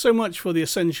 So much for the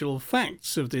essential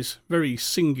facts of this very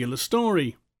singular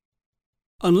story.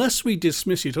 Unless we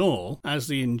dismiss it all as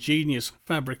the ingenious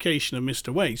fabrication of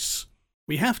Mr. Wace,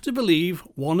 we have to believe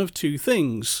one of two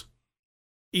things.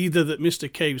 Either that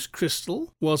Mr. Cave's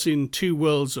crystal was in two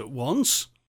worlds at once,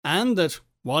 and that,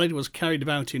 while it was carried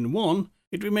about in one,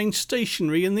 it remained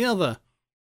stationary in the other,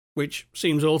 which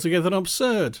seems altogether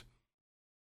absurd.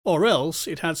 Or else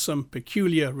it had some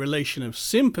peculiar relation of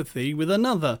sympathy with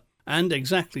another, and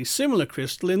exactly similar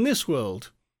crystal in this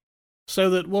world, so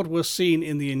that what was seen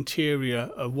in the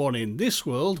interior of one in this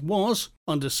world was,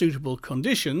 under suitable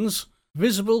conditions,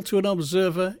 visible to an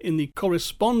observer in the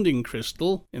corresponding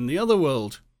crystal in the other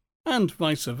world, and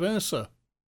vice versa.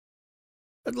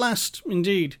 At last,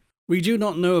 indeed, we do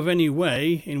not know of any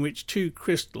way in which two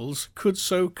crystals could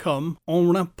so come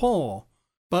en rapport,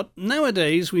 but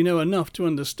nowadays we know enough to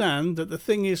understand that the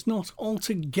thing is not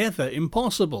altogether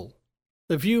impossible.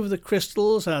 The view of the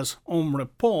crystals as en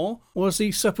rapport was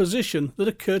the supposition that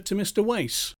occurred to Mr.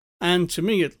 Wace, and to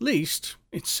me at least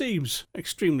it seems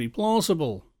extremely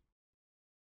plausible.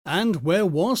 And where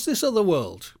was this other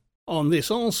world? On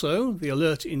this also the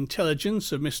alert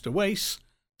intelligence of Mr. Wace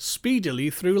speedily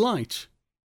threw light.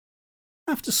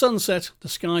 After sunset the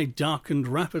sky darkened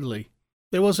rapidly.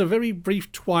 There was a very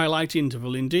brief twilight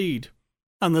interval indeed,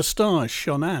 and the stars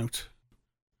shone out.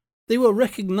 They were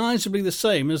recognisably the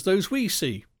same as those we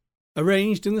see,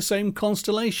 arranged in the same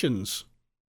constellations.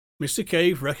 Mr.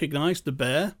 Cave recognised the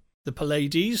Bear, the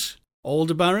Pleiades,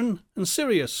 Aldebaran, and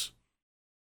Sirius.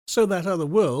 So that other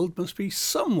world must be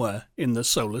somewhere in the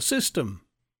solar system,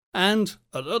 and,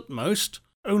 at utmost,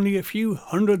 only a few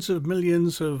hundreds of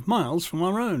millions of miles from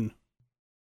our own.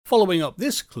 Following up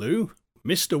this clue,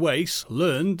 Mr. Wace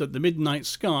learned that the midnight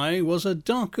sky was a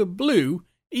darker blue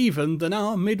even than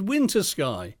our midwinter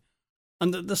sky,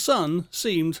 and that the sun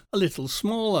seemed a little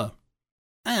smaller.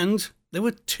 And there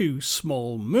were two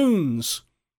small moons,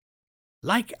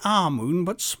 like our moon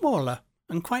but smaller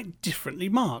and quite differently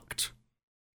marked,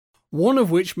 one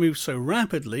of which moved so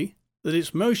rapidly that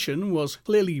its motion was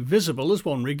clearly visible as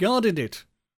one regarded it.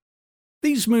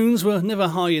 These moons were never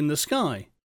high in the sky,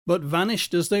 but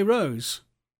vanished as they rose.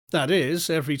 That is,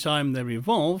 every time they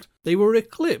revolved, they were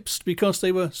eclipsed because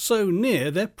they were so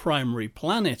near their primary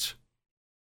planet.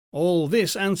 All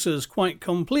this answers quite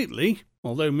completely,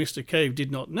 although Mr. Cave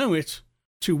did not know it,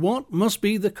 to what must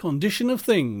be the condition of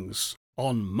things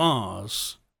on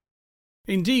Mars.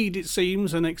 Indeed, it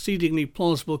seems an exceedingly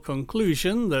plausible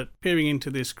conclusion that, peering into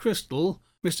this crystal,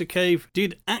 Mr. Cave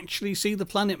did actually see the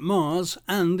planet Mars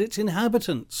and its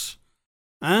inhabitants.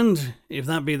 And, if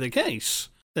that be the case,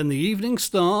 then the evening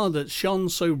star that shone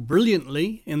so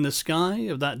brilliantly in the sky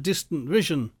of that distant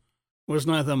vision was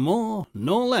neither more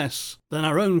nor less than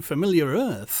our own familiar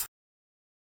Earth.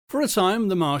 For a time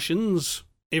the Martians,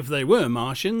 if they were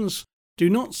Martians, do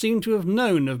not seem to have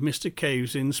known of Mr.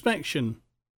 Cave's inspection.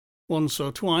 Once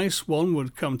or twice one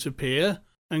would come to peer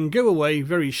and go away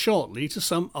very shortly to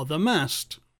some other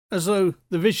mast, as though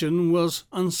the vision was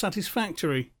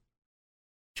unsatisfactory.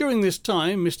 During this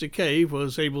time Mr. Cave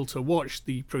was able to watch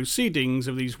the proceedings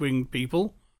of these winged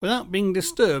people without being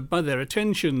disturbed by their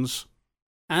attentions,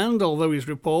 and although his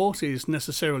report is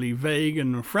necessarily vague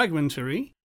and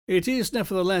fragmentary, it is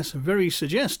nevertheless very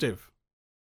suggestive.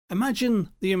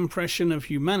 Imagine the impression of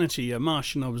humanity a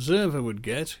Martian observer would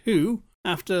get who,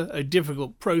 after a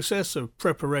difficult process of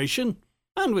preparation,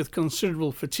 and with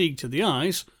considerable fatigue to the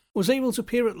eyes, was able to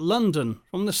peer at London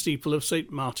from the steeple of St.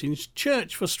 Martin's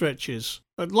Church for stretches,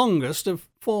 at longest of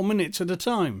 4 minutes at a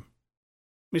time.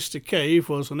 Mr. Cave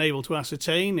was unable to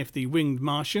ascertain if the winged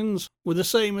Martians were the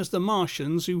same as the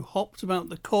Martians who hopped about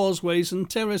the causeways and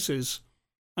terraces,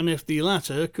 and if the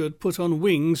latter could put on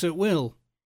wings at will.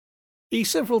 He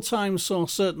several times saw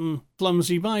certain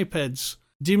clumsy bipeds,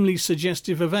 dimly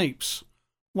suggestive of apes,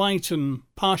 white and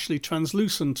partially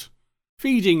translucent,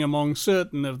 feeding among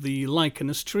certain of the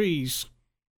lichenous trees.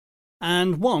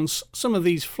 And once some of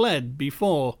these fled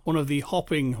before one of the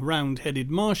hopping round-headed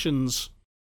Martians.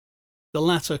 The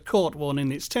latter caught one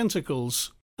in its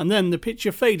tentacles, and then the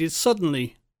picture faded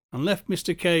suddenly and left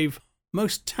Mr. Cave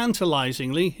most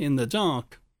tantalizingly in the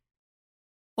dark.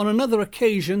 On another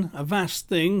occasion, a vast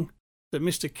thing, that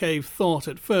Mr. Cave thought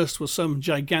at first was some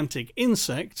gigantic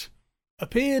insect,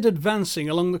 appeared advancing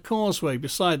along the causeway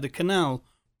beside the canal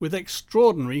with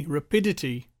extraordinary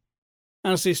rapidity.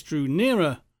 As this drew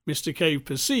nearer, Mr. Cave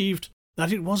perceived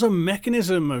that it was a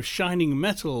mechanism of shining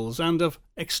metals and of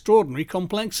extraordinary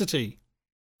complexity,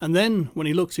 and then, when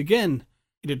he looked again,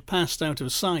 it had passed out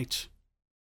of sight.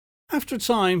 After a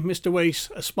time, Mr. Wace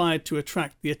aspired to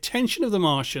attract the attention of the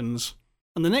Martians,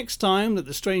 and the next time that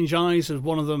the strange eyes of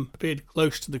one of them appeared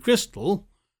close to the crystal,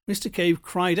 Mr. Cave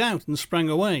cried out and sprang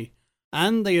away,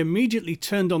 and they immediately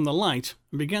turned on the light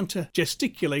and began to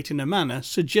gesticulate in a manner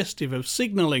suggestive of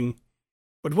signalling.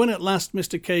 But when at last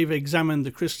Mr. Cave examined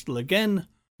the crystal again,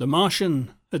 the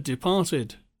Martian had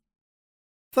departed.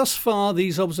 Thus far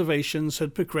these observations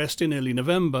had progressed in early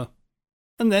November,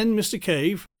 and then Mr.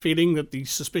 Cave, feeling that the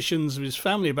suspicions of his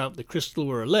family about the crystal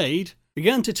were allayed,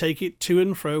 began to take it to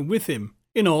and fro with him,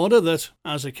 in order that,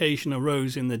 as occasion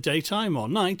arose in the daytime or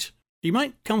night, he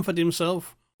might comfort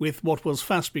himself with what was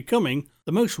fast becoming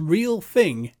the most real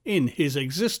thing in his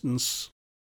existence.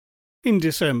 In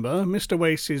December, Mr.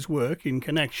 Wace's work in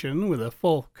connection with a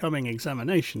forthcoming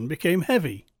examination became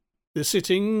heavy. The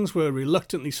sittings were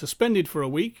reluctantly suspended for a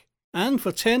week, and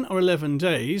for 10 or 11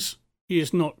 days, he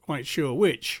is not quite sure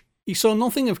which, he saw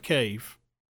nothing of Cave.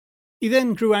 He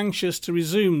then grew anxious to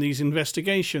resume these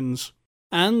investigations,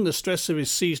 and, the stress of his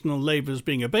seasonal labours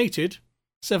being abated,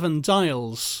 7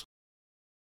 Dials.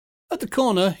 At the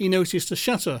corner he noticed a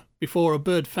shutter before a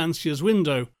bird fancier's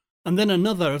window, and then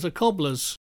another at a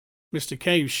cobbler's. Mr.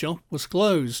 Cave's shop was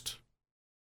closed.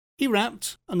 He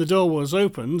rapped, and the door was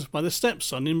opened by the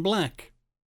stepson in black.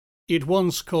 He at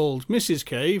once called Mrs.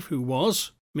 Cave, who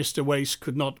was, Mr. Wace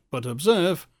could not but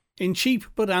observe, in cheap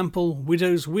but ample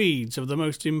widow's weeds of the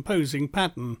most imposing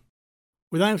pattern.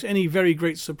 Without any very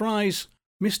great surprise,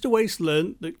 Mr. Wace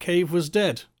learnt that Cave was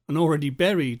dead and already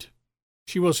buried.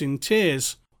 She was in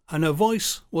tears, and her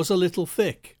voice was a little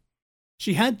thick.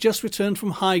 She had just returned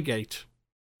from Highgate.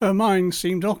 Her mind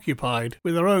seemed occupied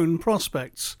with her own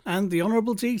prospects and the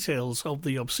honourable details of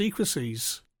the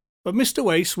obsequies. But Mr.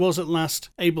 Wace was at last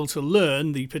able to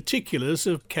learn the particulars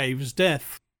of Cave's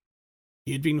death.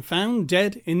 He had been found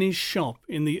dead in his shop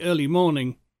in the early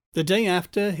morning, the day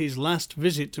after his last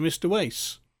visit to Mr.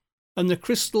 Wace, and the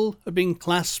crystal had been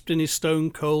clasped in his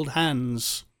stone-cold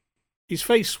hands. His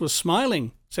face was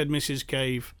smiling, said Mrs.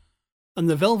 Cave, and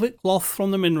the velvet cloth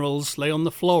from the minerals lay on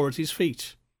the floor at his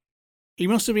feet. He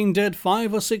must have been dead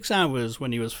 5 or 6 hours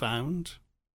when he was found.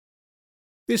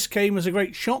 This came as a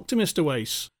great shock to Mr.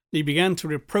 Wace. He began to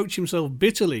reproach himself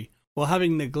bitterly for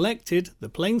having neglected the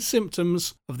plain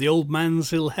symptoms of the old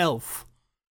man's ill health.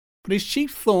 But his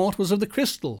chief thought was of the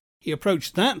crystal. He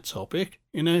approached that topic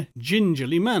in a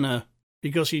gingerly manner,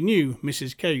 because he knew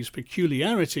Mrs. Cave's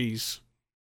peculiarities.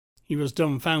 He was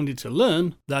dumbfounded to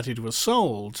learn that it was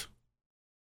sold.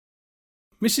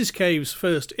 Mrs. Cave's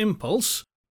first impulse,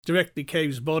 directly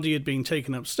Cave's body had been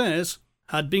taken upstairs,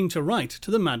 had been to write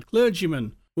to the mad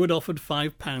clergyman who had offered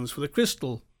 £5 for the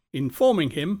crystal,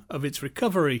 informing him of its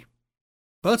recovery.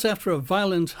 But after a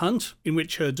violent hunt, in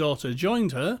which her daughter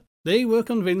joined her, they were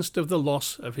convinced of the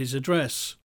loss of his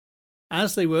address.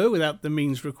 As they were without the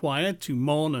means required to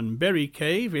mourn and bury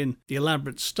Cave in the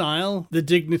elaborate style the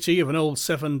dignity of an old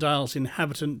Seven Dials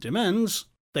inhabitant demands,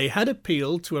 they had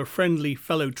appealed to a friendly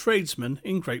fellow tradesman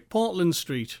in Great Portland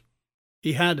Street.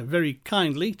 He had very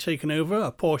kindly taken over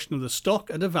a portion of the stock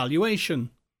at a valuation.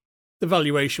 The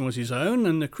valuation was his own,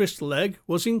 and the crystal egg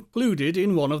was included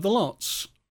in one of the lots.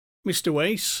 Mr.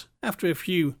 Wace, after a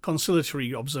few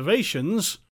conciliatory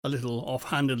observations, a little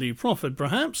offhandedly proffered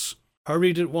perhaps,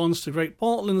 hurried at once to Great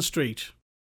Portland Street.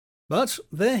 But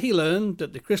there he learned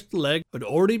that the crystal egg had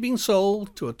already been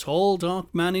sold to a tall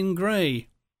dark man in grey,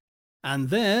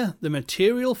 and there the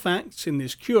material facts in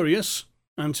this curious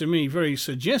and to me very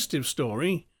suggestive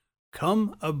story,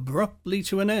 come abruptly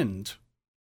to an end.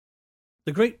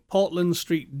 The great Portland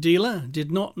Street dealer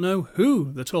did not know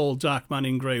who the tall dark man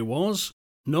in grey was,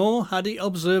 nor had he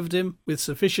observed him with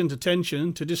sufficient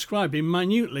attention to describe him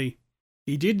minutely.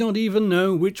 He did not even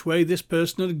know which way this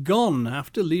person had gone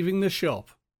after leaving the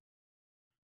shop.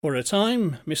 For a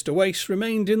time, Mr. Wace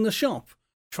remained in the shop,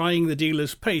 trying the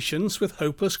dealer's patience with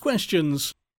hopeless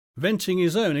questions, venting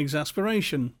his own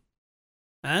exasperation.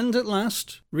 And at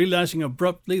last, realizing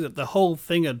abruptly that the whole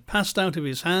thing had passed out of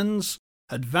his hands,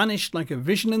 had vanished like a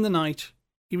vision in the night,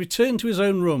 he returned to his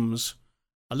own rooms,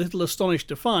 a little astonished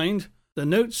to find the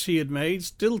notes he had made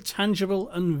still tangible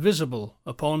and visible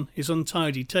upon his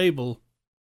untidy table.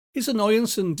 His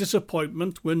annoyance and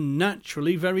disappointment were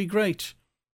naturally very great.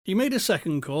 He made a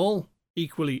second call,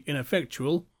 equally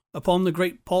ineffectual, upon the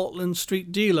great Portland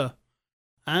Street dealer,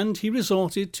 and he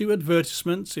resorted to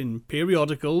advertisements in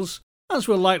periodicals as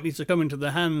were likely to come into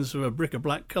the hands of a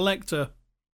bric-a-brac collector.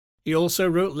 He also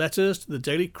wrote letters to the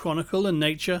Daily Chronicle and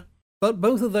Nature, but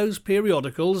both of those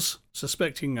periodicals,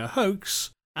 suspecting a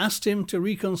hoax, asked him to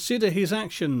reconsider his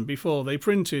action before they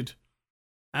printed,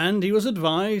 and he was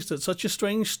advised that such a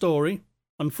strange story,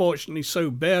 unfortunately so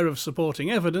bare of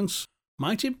supporting evidence,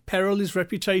 might imperil his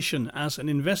reputation as an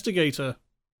investigator.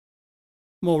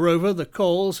 Moreover, the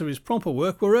calls of his proper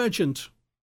work were urgent,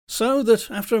 so that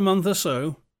after a month or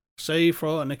so, save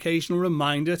for an occasional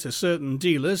reminder to certain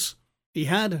dealers, he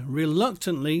had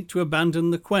reluctantly to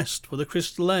abandon the quest for the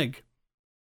crystal egg.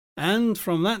 And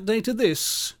from that day to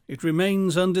this, it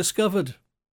remains undiscovered.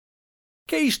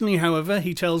 Occasionally, however,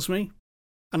 he tells me,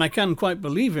 and I can quite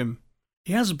believe him,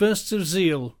 he has bursts of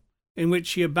zeal, in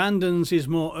which he abandons his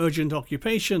more urgent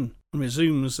occupation and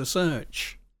resumes the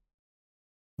search.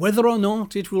 Whether or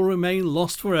not it will remain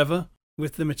lost forever,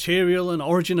 with the material and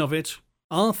origin of it,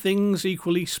 are things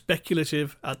equally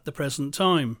speculative at the present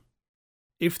time.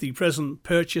 If the present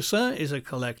purchaser is a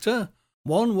collector,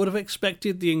 one would have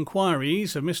expected the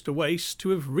inquiries of Mr. Wace to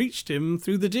have reached him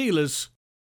through the dealers.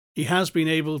 He has been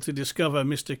able to discover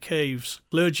Mr. Cave's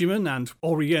clergyman and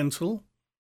Oriental,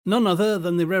 none other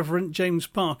than the Reverend James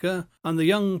Parker and the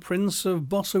young Prince of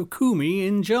Bosokumi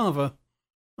in Java.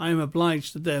 I am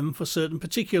obliged to them for certain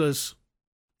particulars.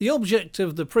 The object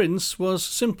of the prince was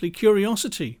simply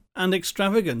curiosity and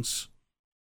extravagance.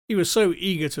 He was so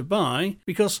eager to buy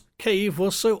because Cave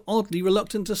was so oddly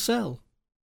reluctant to sell.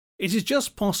 It is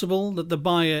just possible that the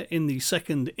buyer in the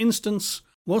second instance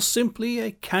was simply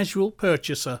a casual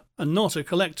purchaser and not a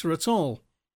collector at all,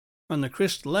 and the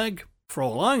crystal egg, for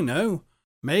all I know,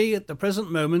 may at the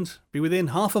present moment be within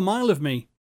half a mile of me,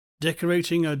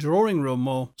 decorating a drawing room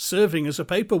or serving as a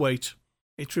paperweight,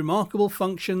 its remarkable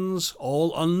functions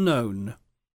all unknown.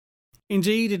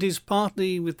 Indeed, it is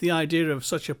partly with the idea of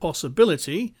such a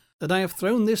possibility that I have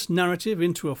thrown this narrative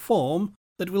into a form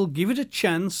that will give it a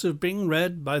chance of being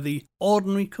read by the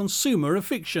ordinary consumer of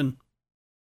fiction.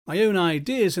 My own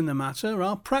ideas in the matter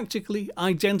are practically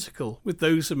identical with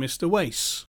those of Mr.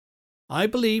 Wace. I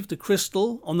believe the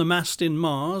crystal on the mast in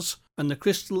Mars and the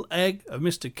crystal egg of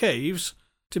Mr. Cave's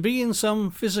to be in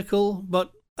some physical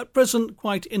but at present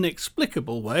quite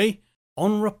inexplicable way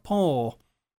en rapport,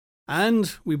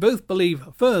 and we both believe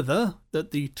further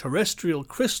that the terrestrial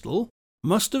crystal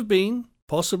must have been,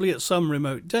 possibly at some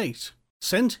remote date,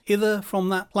 sent hither from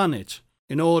that planet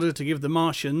in order to give the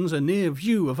Martians a near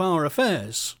view of our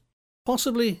affairs.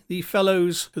 Possibly the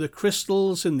fellows to the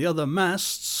crystals in the other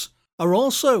masts are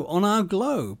also on our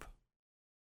globe.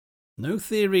 No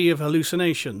theory of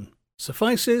hallucination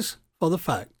suffices for the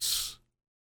facts.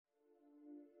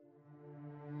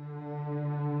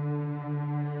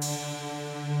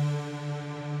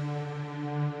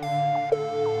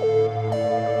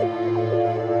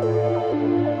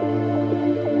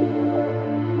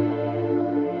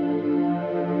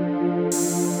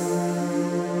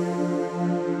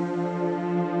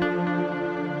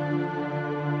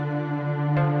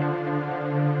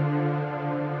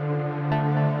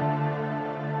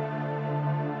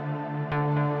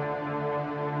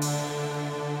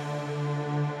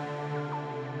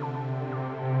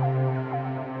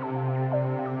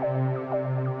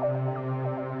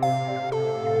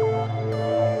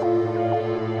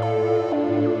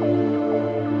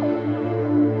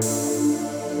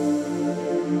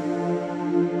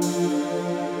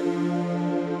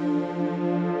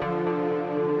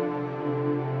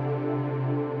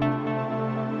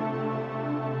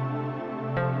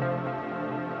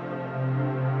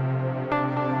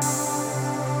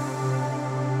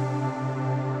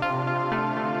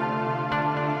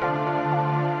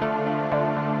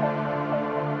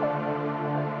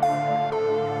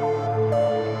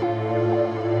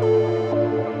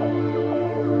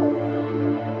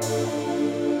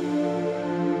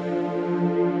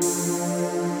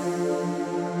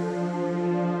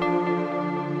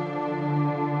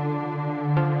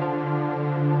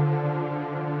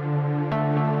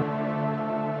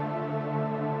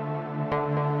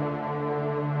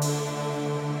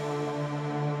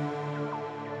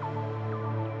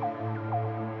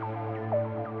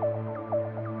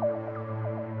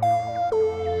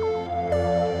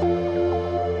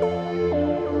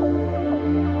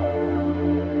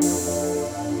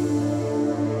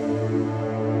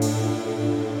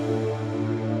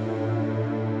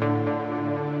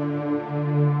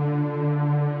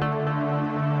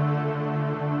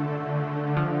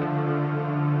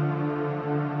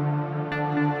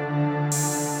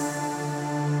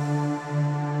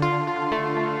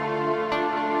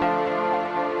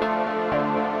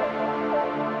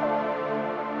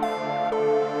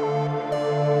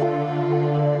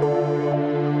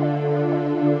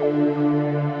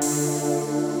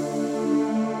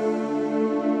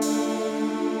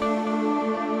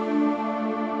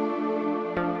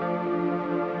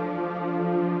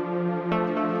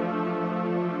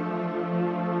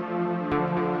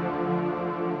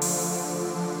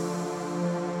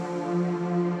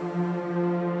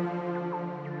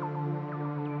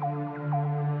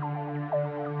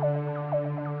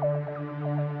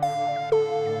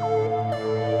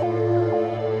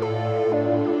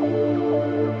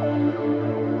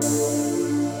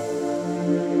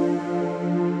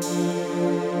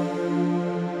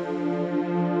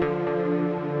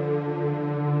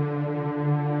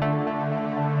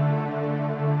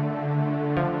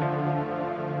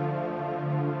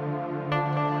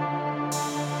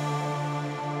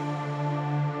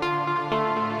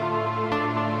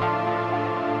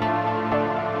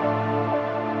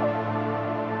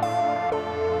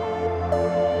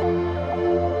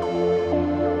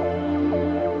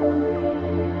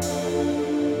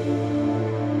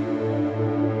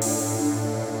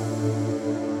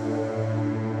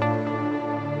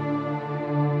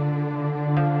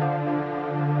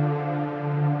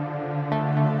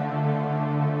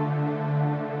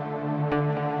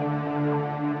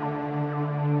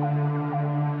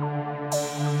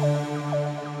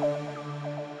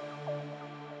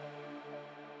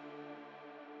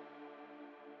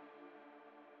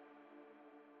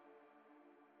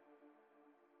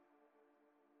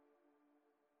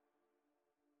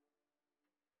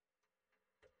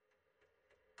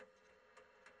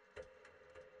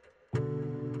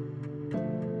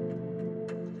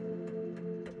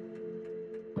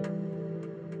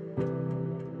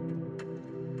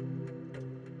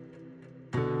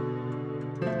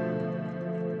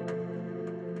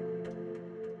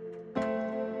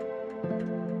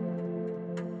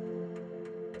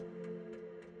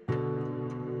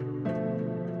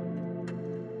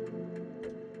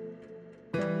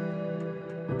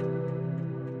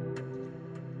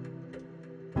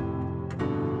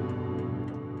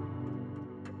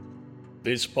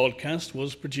 This podcast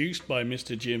was produced by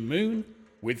Mr. Jim Moon,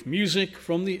 with music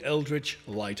from the Eldritch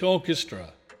Light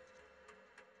Orchestra.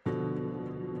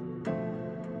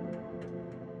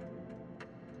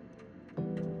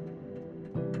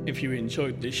 If you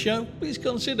enjoyed this show, please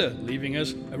consider leaving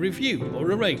us a review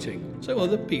or a rating so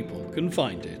other people can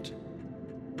find it.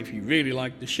 If you really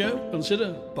like the show,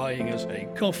 consider buying us a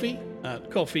coffee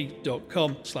at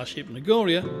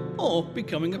coffee.com/Hypnagoria or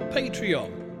becoming a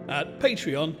Patreon at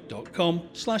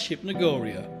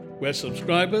patreon.com/Hypnagoria, where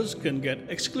subscribers can get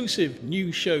exclusive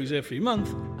new shows every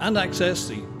month and access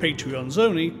the Patreon's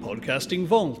only podcasting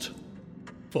vault.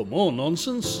 For more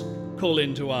nonsense, call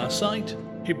into our site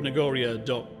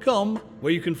hypnagoria.com,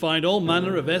 where you can find all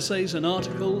manner of essays and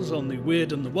articles on the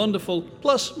weird and the wonderful,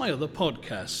 plus my other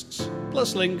podcasts,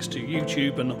 plus links to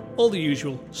YouTube and all the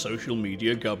usual social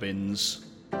media gubbins.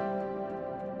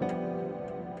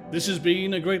 This has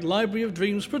been a Great Library of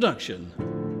Dreams production.